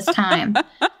stumped me this time."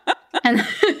 And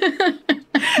then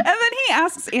he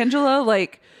asks Angela,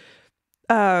 like,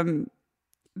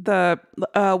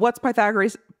 what's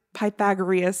Pythagoras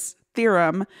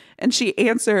theorem? And she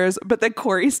answers, but then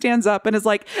Corey stands up and is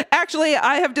like, "Actually,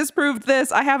 I have disproved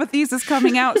this. I have a thesis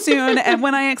coming out soon. And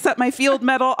when I accept my field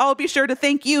medal, I'll be sure to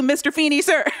thank you, Mr. Feeney,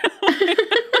 sir."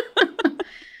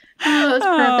 Oh, that's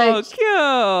perfect.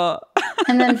 Oh, cute.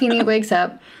 And then Feeney wakes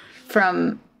up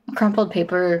from crumpled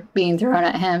paper being thrown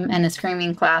at him and a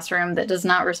screaming classroom that does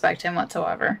not respect him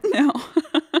whatsoever. No.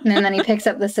 And then he picks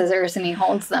up the scissors and he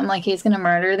holds them like he's going to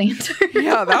murder the entire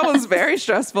Yeah, that was very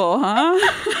stressful, huh?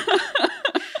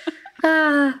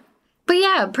 But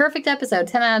yeah, perfect episode.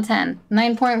 10 out of 10.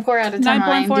 9.4 out of 10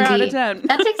 on 9.4 IMDb. out of 10.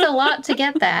 That takes a lot to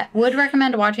get that. Would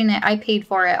recommend watching it. I paid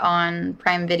for it on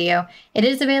Prime Video. It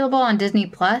is available on Disney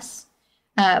Plus.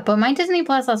 But my Disney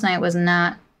Plus last night was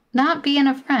not being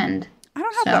a friend. I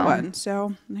don't have that one,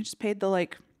 so I just paid the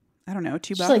 $2.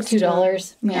 Just like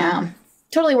 $2. Yeah.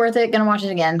 Totally worth it. Gonna watch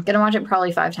it again. Gonna watch it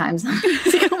probably 5 times in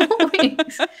a couple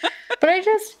weeks. But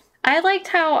I liked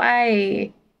how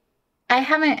I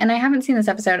haven't seen this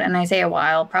episode, and I say a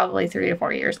while, probably 3 to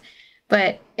 4 years.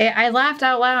 But I laughed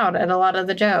out loud at a lot of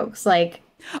the jokes. Like,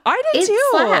 I did too.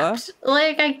 Slapped.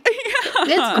 Like,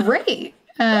 it's great.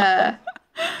 Yeah,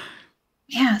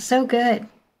 so good.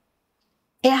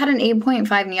 It had an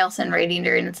 8.5 Nielsen rating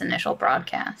during its initial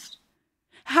broadcast.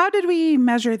 How did we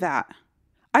measure that?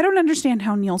 I don't understand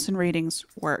how Nielsen ratings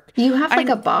work. You have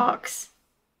a box,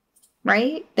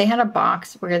 right? They had a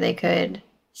box where they could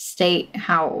state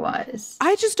how it was.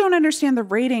 I just don't understand the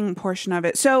rating portion of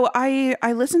it. So I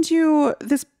listened to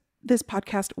this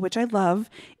podcast, which I love.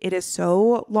 It is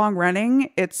so long running.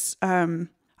 It's I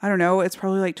don't know, it's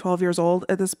probably like 12 years old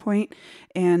at this point,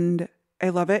 and I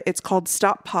love it. It's called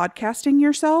Stop Podcasting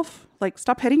Yourself. Like,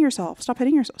 stop hitting yourself. Stop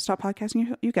hitting yourself. Stop podcasting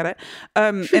yourself. You get it.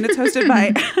 And it's hosted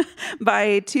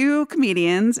by 2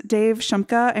 comedians, Dave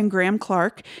Shumka and Graham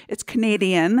Clark. It's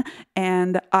Canadian,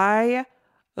 and I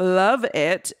love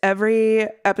it. Every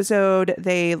episode,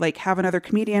 they like have another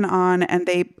comedian on, and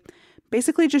they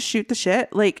basically just shoot the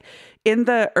shit. Like, in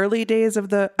the early days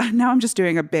of now I'm just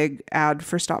doing a big ad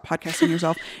for Stop Podcasting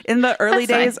Yourself. In the early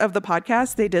days of the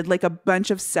podcast, they did like a bunch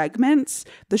of segments.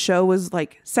 The show was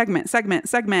like segment.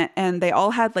 And they all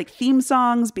had like theme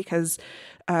songs because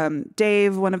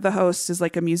Dave, one of the hosts, is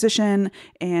like a musician.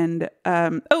 And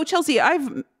Chelsea, I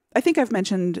think I've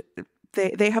mentioned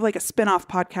they have like a spin-off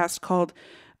podcast called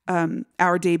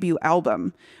Our Debut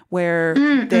Album, where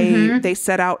they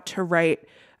set out to write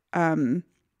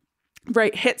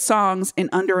hit songs in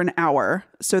under an hour.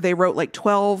 So they wrote like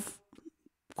 12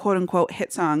 quote unquote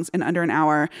hit songs in under an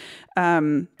hour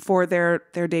for their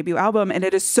debut album. And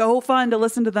it is so fun to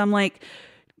listen to them like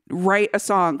write a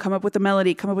song, come up with the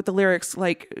melody, come up with the lyrics,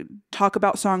 like talk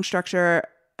about song structure.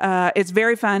 It's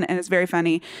very fun and it's very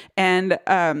funny. And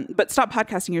but Stop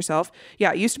Podcasting Yourself.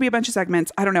 Yeah, it used to be a bunch of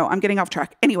segments. I don't know. I'm getting off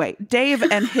track. Anyway, Dave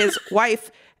and his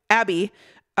wife, Abby,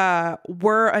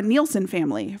 were a Nielsen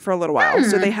family for a little while.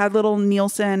 So they had little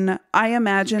Nielsen, I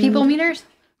imagine. People meters?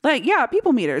 Like, yeah,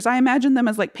 people meters. I imagine them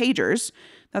as like pagers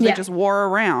that they just wore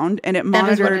around, and it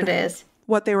monitored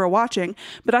what they were watching.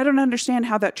 But I don't understand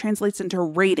how that translates into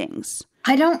ratings.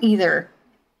 I don't either.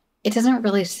 It doesn't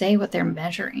really say what they're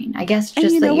measuring. I guess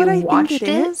just that you watched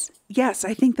it. Yes,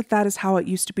 I think that is how it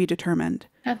used to be determined.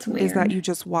 That's weird. Is that you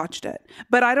just watched it.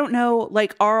 But I don't know,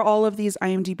 like, are all of these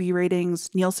IMDb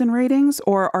ratings Nielsen ratings,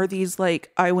 or are these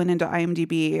like, I went into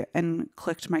IMDb and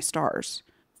clicked my stars?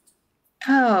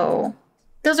 Oh,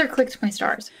 those are clicked my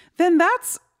stars. Then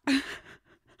that's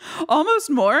almost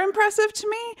more impressive to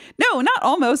me. No, not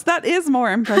almost. That is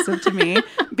more impressive to me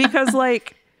because,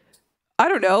 like, I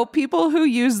don't know, people who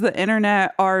use the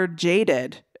internet are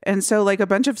jaded. And so like a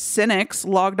bunch of cynics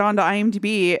logged on to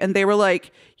IMDb and they were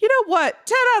like, you know what?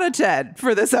 10 out of 10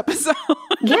 for this episode.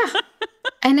 Yeah.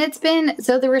 And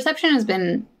so the reception has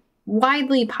been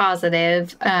widely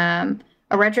positive. A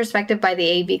retrospective by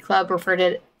the AV Club referred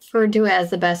to it as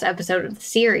the best episode of the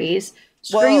series.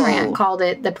 Screen Rant called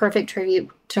it the perfect tribute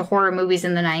to horror movies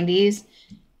in the 90s.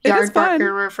 Yard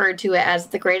Barker referred to it as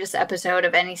the greatest episode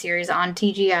of any series on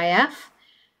TGIF.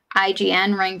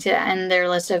 IGN ranked it in their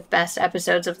list of best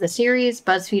episodes of the series.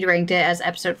 BuzzFeed ranked it as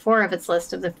episode 4 of its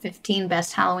list of the 15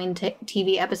 best Halloween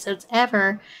TV episodes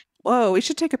ever. Whoa, we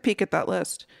should take a peek at that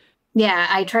list. Yeah,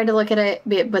 I tried to look at it,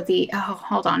 but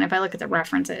hold on. If I look at the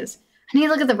references, I need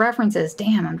to look at the references.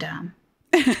 Damn, I'm dumb.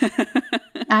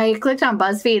 I clicked on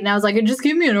BuzzFeed and I was like, it just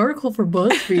gave me an article for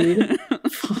BuzzFeed.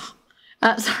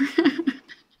 Sorry.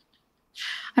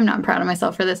 I'm not proud of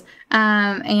myself for this.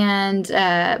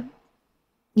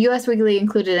 US Weekly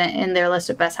included it in their list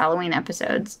of best Halloween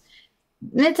episodes.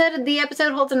 It said the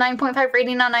episode holds a 9.5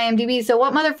 rating on IMDb, so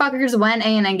what motherfuckers went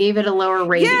in and gave it a lower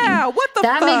rating? Yeah, what the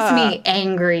fuck? That makes me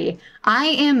angry.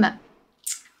 I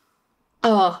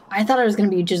thought I was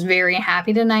going to be just very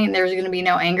happy tonight and there was going to be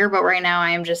no anger, but right now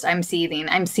I'm seething.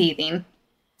 I'm seething.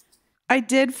 I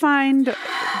did find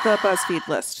the BuzzFeed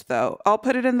list, though. I'll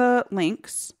put it in the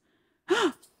links.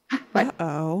 What?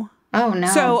 Uh-oh. Oh, no.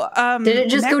 So, did it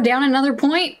just go down another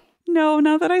point? No,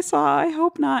 not that I saw. I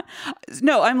hope not.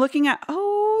 No, I'm looking at...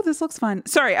 Oh, this looks fun.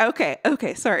 Sorry. Okay,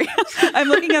 sorry. I'm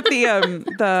looking at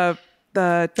the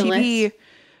TV...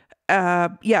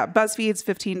 BuzzFeed's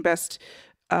 15 best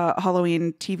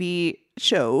Halloween TV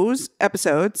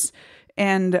episodes.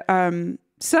 And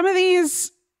some of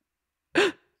these...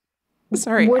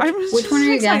 Sorry. Which one are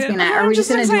you asking at? Are we just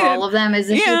going to do all of them? Is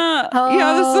this this is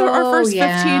our first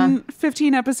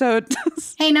 15 episode.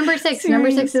 Hey, number 6. Number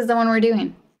 6 is the one we're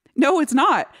doing. No, it's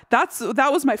not. That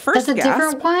was my first gasp. That's a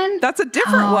different one? That's a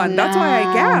different one. No. That's why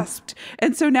I gasped.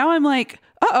 And so now I'm like,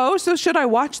 so should I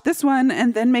watch this one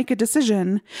and then make a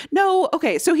decision? No.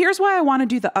 Okay. So here's why I want to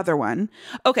do the other one.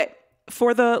 Okay.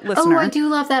 For the listener. Oh, I do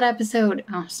love that episode.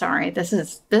 Oh, sorry. This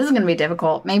is going to be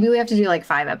difficult. Maybe we have to do like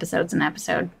 5 episodes an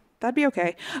episode. That'd be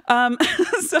okay.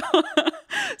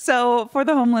 So for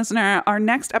the home listener, our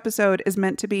next episode is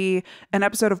meant to be an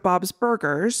episode of Bob's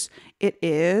Burgers. It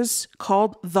is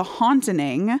called The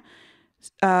Hauntening,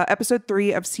 episode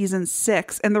 3 of season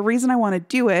 6. And the reason I want to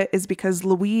do it is because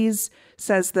Louise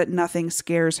says that nothing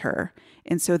scares her.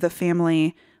 And so the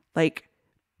family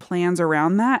plans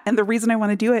around that. And the reason I want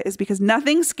to do it is because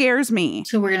nothing scares me.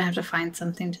 So we're going to have to find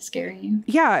something to scare you.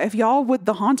 Yeah. If y'all would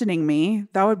The Hauntening me,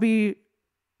 that would be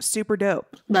super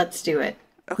dope. Let's do it.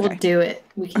 Okay. We'll do it.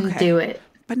 We can do it.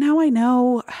 But now I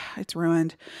know it's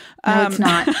ruined. No, it's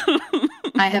not.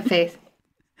 I have faith.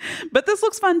 But this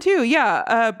looks fun too.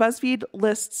 Yeah. BuzzFeed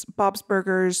lists Bob's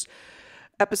Burgers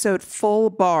episode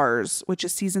Full Bars, which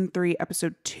is season 3,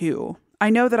 episode 2. I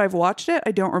know that I've watched it.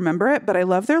 I don't remember it, but I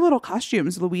love their little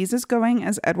costumes. Louise is going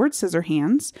as Edward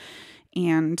Scissorhands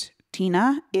and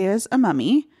Tina is a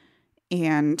mummy.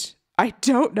 And I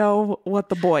don't know what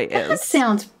the boy is.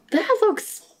 That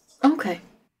looks okay.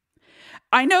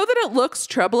 I know that it looks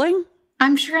troubling.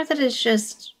 I'm sure that it's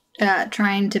just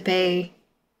trying to pay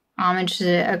homage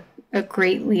to a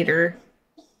great leader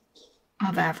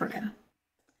of Africa.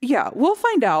 Yeah, we'll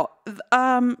find out.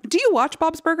 Do you watch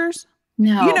Bob's Burgers?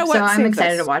 No, you know what? So I'm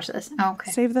excited to watch this. Oh,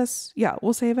 okay. Save this. Yeah,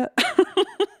 we'll save it.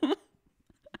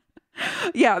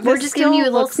 Yeah, we're just giving you a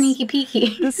little sneaky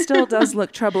peeky. This still does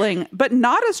look troubling, but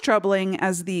not as troubling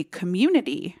as the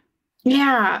Community.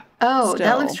 Yeah. Oh,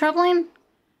 that looks troubling?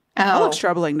 Oh. That looks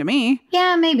troubling to me.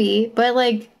 Yeah, maybe. But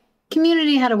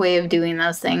Community had a way of doing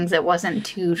those things that wasn't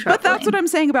too troubling. But that's what I'm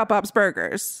saying about Bob's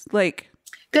Burgers.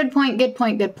 Good point.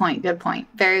 Very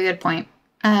good point.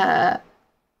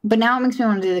 But now it makes me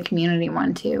want to do the Community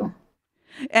one too.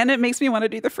 And it makes me want to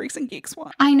do the Freaks and Geeks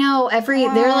one. I know.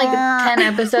 There are 10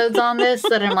 episodes on this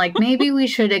that I'm like, maybe we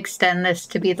should extend this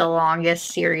to be the longest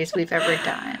series we've ever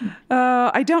done.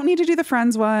 I don't need to do the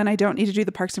Friends one. I don't need to do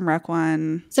the Parks and Rec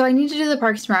one. So I need to do the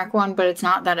Parks and Rec one, but it's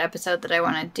not that episode that I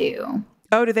want to do.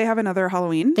 Oh, do they have another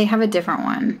Halloween? They have a different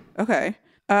one. Okay.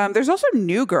 There's also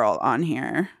New Girl on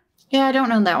here. Yeah, I don't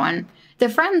know that one. The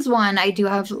Friends one, I do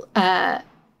have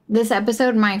this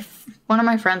episode. One of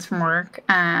my friends from work,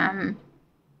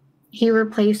 he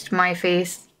replaced my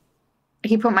face.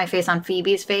 He put my face on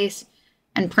Phoebe's face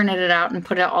and printed it out and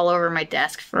put it all over my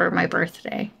desk for my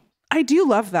birthday. I do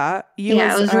love that. It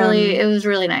was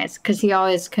really nice because he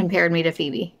always compared me to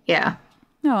Phoebe. Yeah.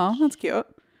 Oh, that's cute.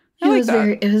 It was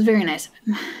very nice.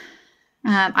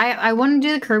 I want to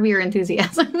do the Curb Your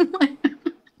Enthusiasm.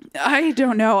 I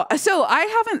don't know. So I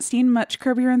haven't seen much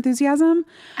Curb Your Enthusiasm.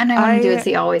 And I want to do It's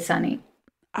the Always Sunny.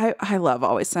 I love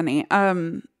Always Sunny.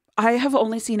 I have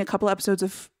only seen a couple episodes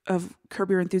of Curb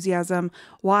Your Enthusiasm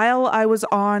while I was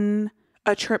on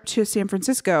a trip to San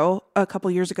Francisco a couple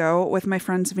years ago with my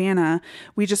friend Savannah.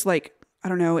 We just I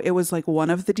don't know, it was one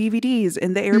of the DVDs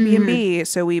in the Airbnb.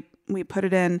 So we put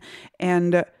it in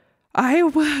and I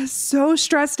was so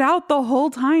stressed out the whole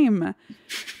time.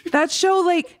 That show,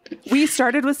 like, we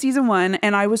started with season 1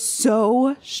 and I was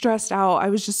so stressed out. I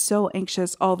was just so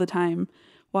anxious all the time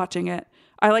watching it.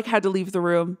 I like had to leave the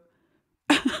room.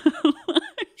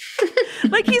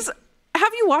 Like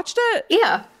have you watched it?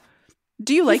 Yeah.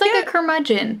 Do you like it? He's like a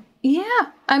curmudgeon. Yeah.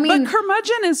 I mean, but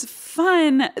curmudgeon is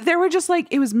fun. There were just like,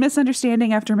 it was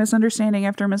misunderstanding after misunderstanding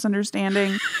after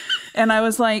misunderstanding. And I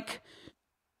was like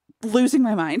losing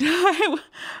my mind.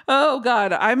 Oh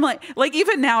God. I'm like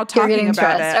even now talking about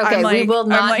stressed. it. Okay. Like, we will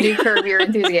not do Curb Your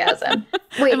Enthusiasm.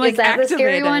 Wait, like is that activated. the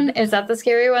scary one? Is that the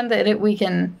scary one that we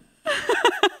can...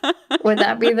 Would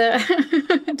that be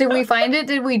the... Did we find it?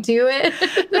 Did we do it?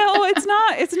 No, it's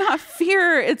not. It's not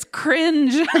fear. It's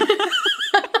cringe.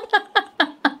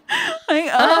 Like,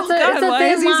 God, why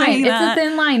is he saying that? It's a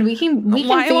thin line. We can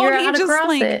figure out how to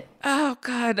cross it. Oh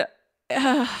God.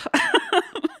 I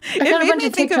got a bunch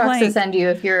of TikToks to send you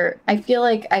if you're... I feel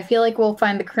like we'll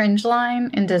find the cringe line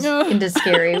into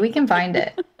scary. We can find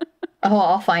it. Oh,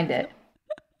 I'll find it.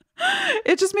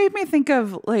 It just made me think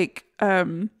of like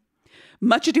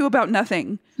Much Ado About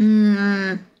Nothing.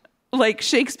 Like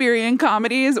Shakespearean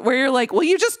comedies where you're like, will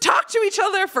you just talk to each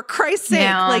other for Christ's sake?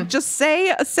 Yeah. Like just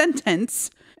say a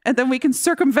sentence and then we can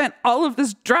circumvent all of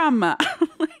this drama.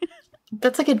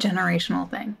 That's like a generational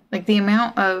thing. Like the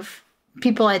amount of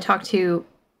people I talk to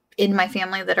in my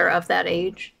family that are of that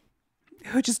age.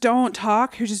 Who just don't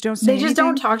talk, who just don't say anything. They just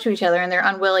don't talk to each other and they're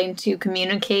unwilling to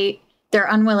communicate. They're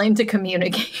unwilling to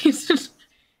communicate.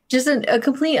 Just a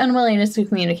complete unwillingness to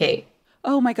communicate.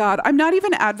 Oh my God. I'm not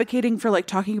even advocating for like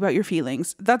talking about your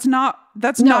feelings. That's not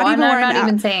even where I'm not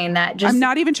even saying that. Just I'm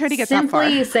not even trying to get that far.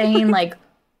 Simply saying like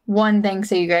one thing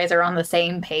so you guys are on the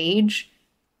same page.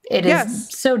 It is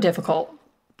so difficult.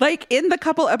 Like in the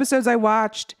couple episodes I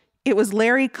watched, it was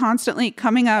Larry constantly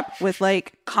coming up with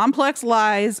like complex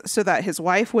lies so that his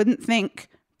wife wouldn't think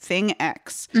thing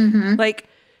X. Mm-hmm. Like,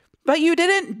 but you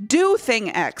didn't do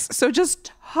thing X. So just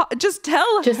tell her. Just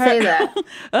say that.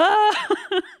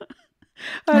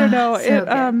 I don't know.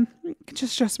 It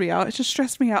just stressed me out. It just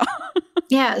stressed me out.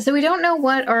 Yeah. So we don't know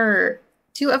what our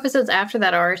 2 episodes after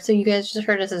that are. So you guys just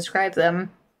heard us describe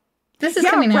them. This is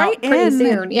coming out pretty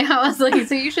soon. Yeah. I was like,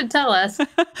 so you should tell us.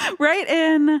 Right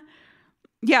in.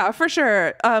 Yeah, for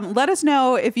sure. Let us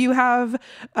know if you have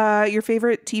your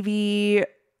favorite TV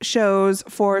shows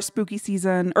for spooky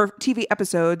season or TV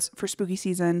episodes for spooky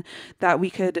season that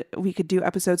we could do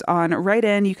episodes on. Write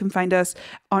in. You can find us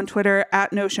on Twitter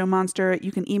at @NoShowMonster.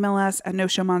 You can email us at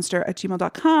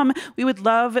noshowmonster@gmail.com. We would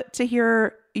love to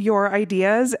hear your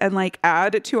ideas and like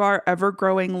add to our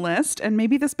ever-growing list. And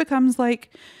maybe this becomes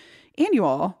like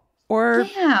annual or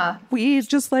we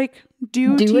just like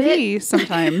do TV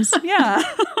sometimes. Yeah.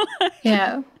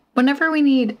 Yeah. Whenever we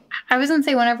need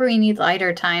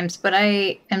lighter times, but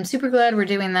I am super glad we're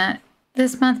doing that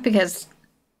this month because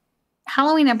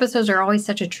Halloween episodes are always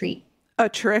such a treat. A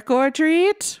trick or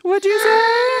treat, would you say?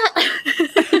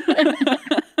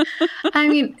 I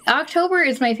mean, October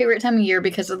is my favorite time of year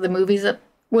because of the movies that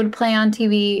would play on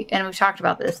TV, and we've talked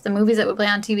about this, the movies that would play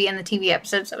on TV and the TV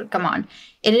episodes that would come on.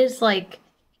 It is like,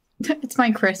 it's my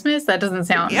Christmas? That doesn't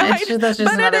sound... Yeah, that's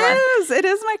just another one. It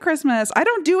is my Christmas. I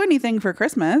don't do anything for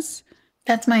Christmas.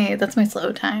 That's my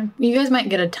slow time. You guys might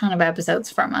get a ton of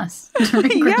episodes from us.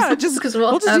 Yeah, just because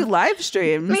we'll just do live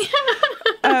streams.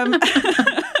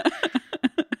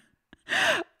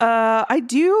 I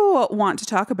do want to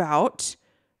talk about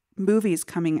movies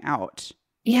coming out.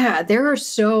 Yeah, there are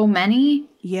so many.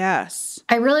 Yes.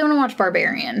 I really want to watch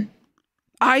Barbarian.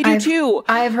 I do too.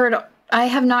 I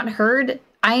have not heard...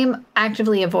 I am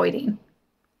actively avoiding.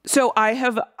 So I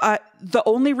have, the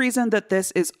only reason that this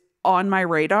is on my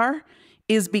radar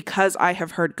is because I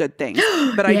have heard good things.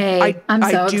 But I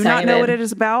do not know what it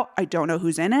is about. I don't know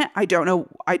who's in it. I don't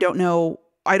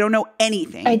know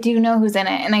anything. I do know who's in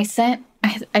it. And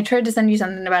I tried to send you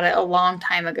something about it a long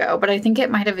time ago, but I think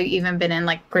it might have even been in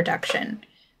like production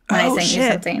when I sent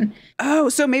you something. Oh,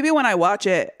 so maybe when I watch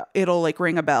it, it'll like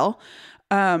ring a bell.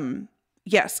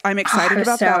 Yes, I'm excited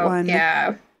about that one.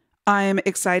 Yeah. I'm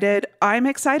excited. I'm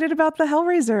excited about the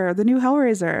Hellraiser, the new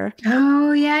Hellraiser.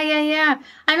 Oh, yeah.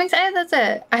 I'm excited that's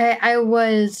it. I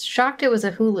was shocked it was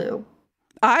a Hulu.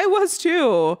 I was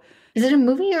too. Is it a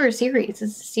movie or a series? It's a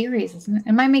series, isn't it?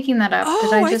 Am I making that up?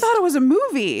 Oh, I thought it was a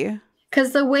movie.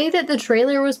 Because the way that the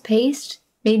trailer was paced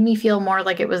made me feel more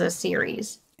like it was a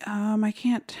series. I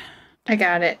can't. I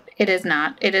got it. It is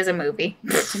not. It is a movie.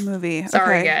 It's a movie.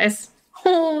 Sorry, guys.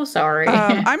 Oh, sorry.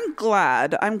 I'm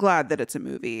glad that it's a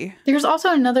movie. There's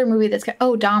also another movie that's...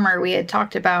 Dahmer, we had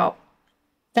talked about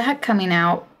that coming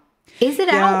out. Is it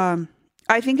out?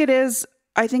 I think it is.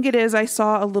 I think it is. I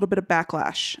saw a little bit of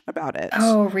backlash about it.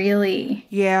 Oh, really?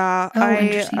 Yeah. Oh,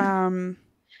 interesting.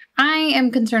 I am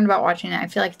concerned about watching it. I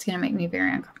feel like it's going to make me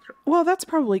very uncomfortable. Well, that's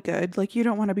probably good. Like, you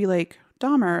don't want to be like,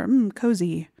 Dahmer,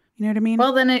 cozy. You know what I mean?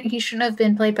 Well, then he shouldn't have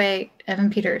been played by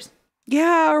Evan Peters.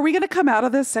 Yeah. Are we going to come out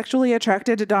of this sexually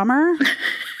attracted to Dahmer?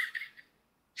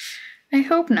 I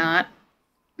hope not.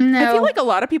 No. I feel like a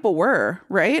lot of people were,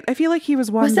 right? I feel like he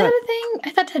was one. Was that a thing? I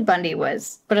thought Ted Bundy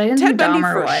was, but I didn't think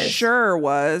Dahmer was. Sure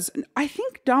was. I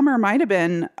think Dahmer might have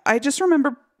been. I just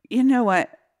remember, you know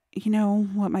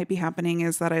what might be happening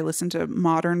is that I listen to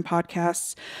modern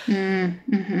podcasts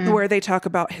where they talk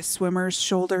about his swimmer's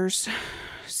shoulders.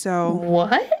 So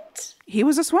what? He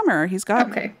was a swimmer. He's got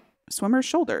swimmer's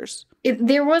shoulders.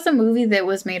 There was a movie that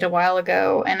was made a while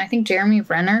ago, and I think Jeremy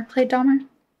Renner played Dahmer.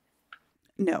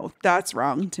 No, that's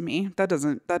wrong to me. That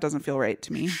doesn't feel right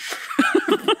to me.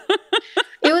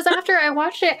 It was after I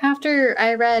watched it after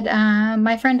I read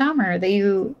My Friend Dahmer,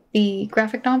 the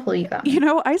graphic novel you got me. You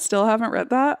know, I still haven't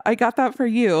read that. I got that for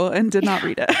you and did not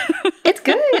read it. It's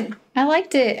good. I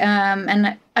liked it.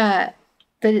 And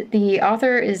the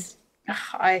author is,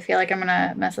 I feel like I'm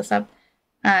gonna mess this up.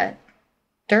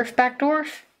 Durf,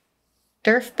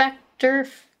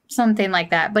 something like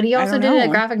that. But he also did a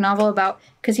graphic novel about,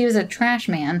 because he was a trash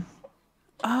man.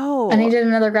 Oh. And he did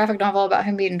another graphic novel about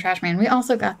him being a trash man. We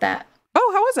also got that.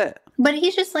 Oh, how was it? But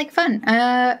he's just like fun.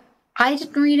 I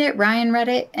didn't read it. Ryan read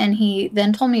it. And he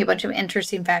then told me a bunch of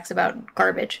interesting facts about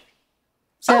garbage.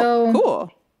 So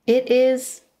cool. It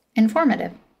is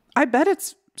informative. I bet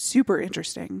it's super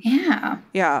interesting. Yeah.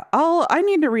 Yeah. I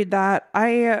need to read that.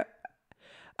 I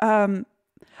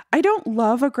don't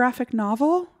love a graphic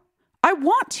novel. I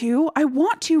want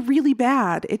to really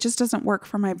bad. It just doesn't work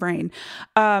for my brain.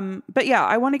 But yeah,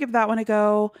 I want to give that one a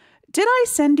go. Did I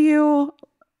send you,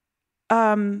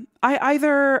 I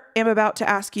either am about to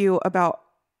ask you about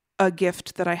a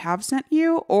gift that I have sent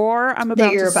you, or I'm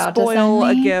about to spoil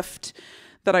a gift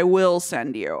that I will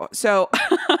send you. So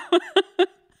did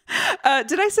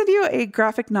I send you a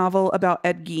graphic novel about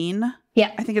Ed Gein?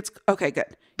 Yeah. I think it's okay.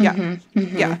 Good. Yeah.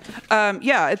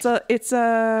 Yeah. It's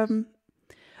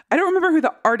I don't remember who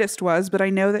the artist was, but I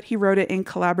know that he wrote it in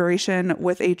collaboration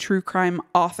with a true crime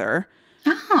author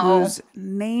whose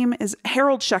name is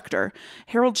Harold Schechter.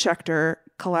 Harold Schechter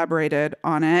collaborated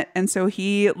on it. And so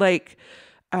he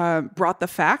brought the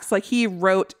facts. Like, he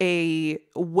wrote a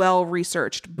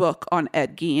well-researched book on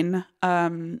Ed Gein.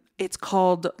 It's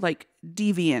called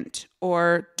deviant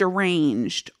or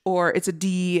deranged, or it's a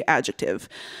D adjective.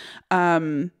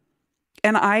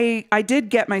 And I did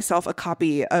get myself a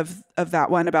copy of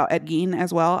that one about Ed Gein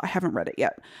as well. I haven't read it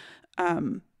yet.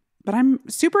 But I'm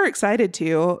super excited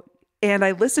to. And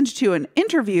I listened to an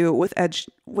interview with Ed Gein,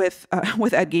 with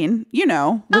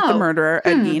the murderer,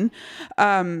 Ed Gein,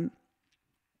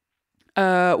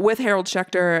 with Harold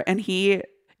Schechter. And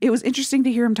it was interesting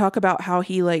to hear him talk about how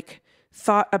he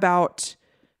thought about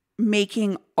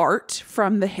making art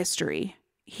from the history.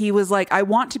 He was like, I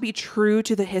want to be true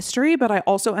to the history, but I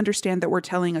also understand that we're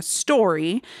telling a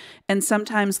story. And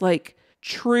sometimes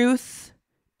truth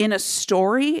in a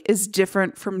story is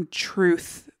different from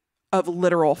truth of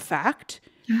literal fact.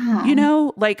 Oh.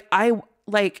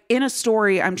 In a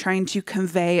story, I'm trying to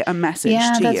convey a message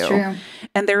to you. True.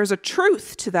 And there is a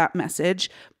truth to that message,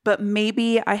 but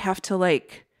maybe I have to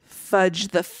fudge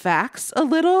the facts a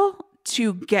little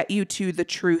to get you to the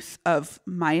truth of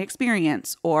my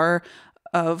experience or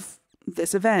of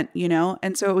this event,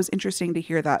 And so it was interesting to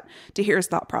hear his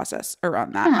thought process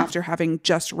around that after having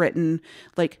just written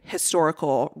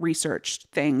historical research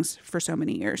things for so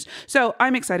many years. So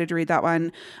I'm excited to read that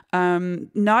one.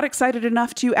 Not excited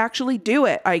enough to actually do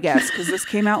it, I guess, because this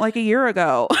came out a year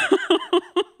ago.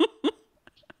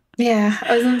 Yeah,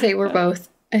 I was gonna say we're both,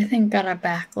 I think, got a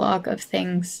backlog of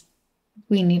things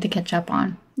we need to catch up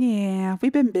on. Yeah,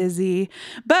 we've been busy,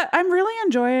 but I'm really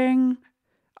enjoying.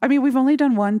 I mean, we've only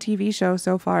done one TV show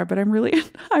so far, but I really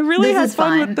had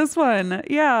fun with this one.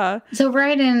 Yeah. So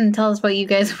write in and tell us what you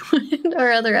guys want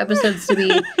our other episodes to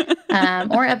be,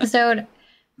 or episode.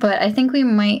 But I think we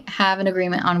might have an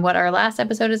agreement on what our last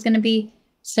episode is going to be.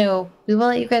 So we will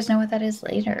let you guys know what that is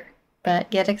later. But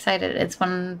get excited. It's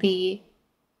one of the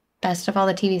best of all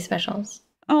the TV specials.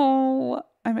 Oh,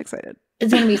 I'm excited.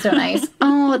 It's going to be so nice.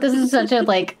 Oh, this is such a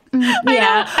I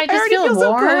just feel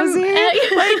warm. So cozy.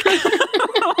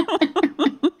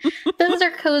 This is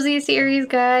our cozy series,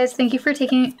 guys. Thank you for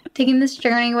taking this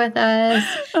journey with us.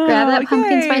 Grab that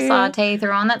pumpkin spice latte,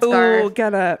 throw on that scarf. Oh,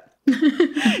 get up.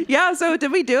 Yeah, so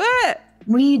did we do it?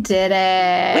 We did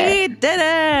it. We did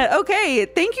it. Okay.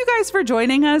 Thank you guys for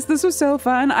joining us. This was so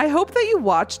fun. I hope that you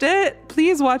watched it.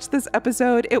 Please watch this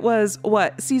episode. It was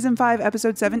season 5,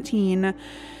 episode 17,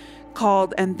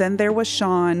 called And Then There Was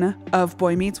Shawn of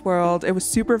Boy Meets World. It was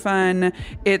super fun.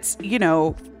 It's,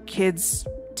 kids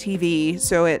TV.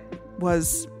 So it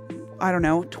was,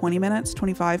 20 minutes,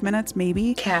 25 minutes,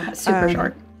 maybe. Yeah, super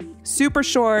short. Super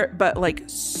short, but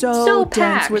so dense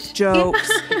packed with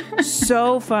jokes.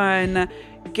 So fun.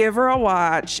 Give her a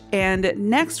watch. And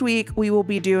next week we will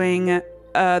be doing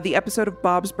the episode of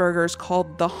Bob's Burgers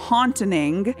called The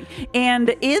Hauntening.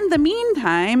 And in the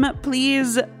meantime,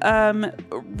 please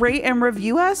rate and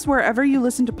review us wherever you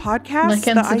listen to podcasts. Like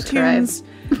and subscribe.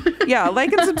 iTunes. Yeah,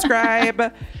 like and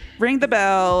subscribe. Ring the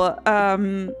bell.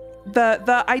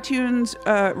 The iTunes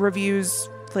reviews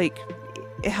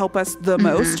help us the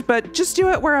most, but just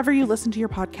do it wherever you listen to your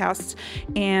podcasts.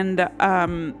 And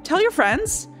tell your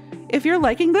friends. If you're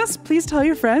liking this, please tell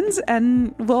your friends,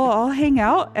 and we'll all hang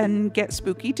out and get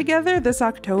spooky together this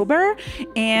October.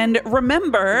 And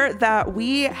remember that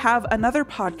we have another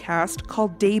podcast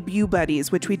called Debut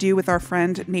Buddies, which we do with our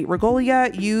friend Nate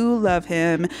Regolia. You love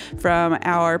him from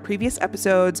our previous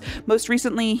episodes. Most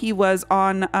recently, he was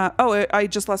on,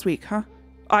 just last week, huh?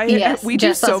 We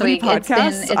do so many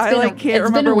podcasts. Can't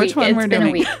remember which one we're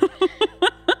doing.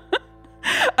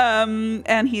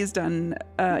 And he's done,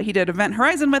 he did Event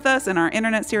Horizon with us and our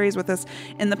internet series with us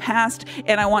in the past.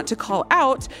 And I want to call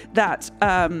out that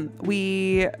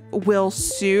we will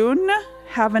soon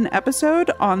have an episode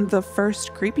on the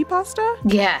first creepypasta.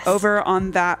 Yes. Over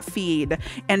on that feed.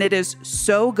 And it is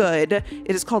so good.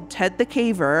 It is called Ted the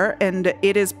Caver, and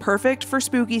it is perfect for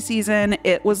spooky season.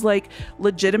 It was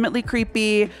legitimately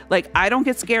creepy. I don't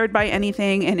get scared by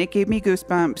anything, and it gave me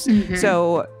goosebumps.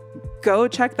 So go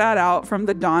check that out from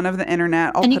the dawn of the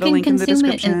internet. I'll put a link in the description. And you can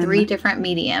consume it in 3 different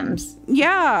mediums.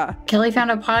 Yeah. Kelly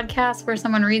found a podcast where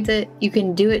someone reads it. You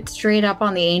can do it straight up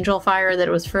on the Angel Fire that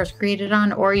it was first created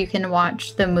on, or you can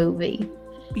watch the movie.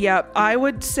 Yeah, I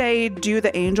would say do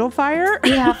the Angel Fire.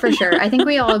 Yeah, for sure. I think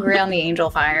we all agree on the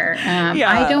Angel Fire.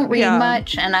 I don't read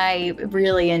much, and I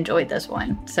really enjoyed this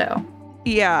one. So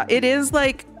yeah, it is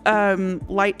light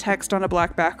text on a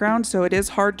black background, so it is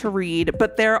hard to read,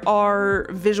 but there are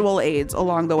visual aids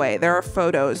along the way. There are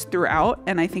photos throughout,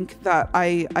 and I think that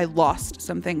I lost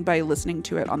something by listening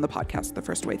to it on the podcast the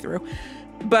first way through.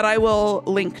 But I will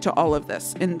link to all of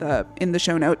this in the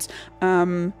show notes.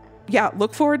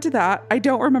 Look forward to that. I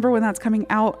don't remember when that's coming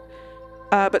out,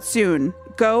 but soon.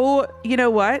 Go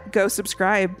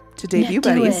subscribe to Debut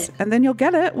Buddies, and then you'll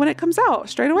get it when it comes out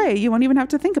straight away. You won't even have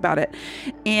to think about it.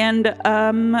 And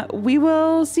we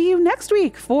will see you next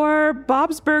week for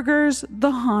Bob's Burgers,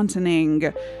 The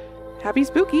Hauntening. Happy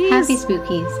Spookies. Happy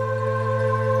Spookies.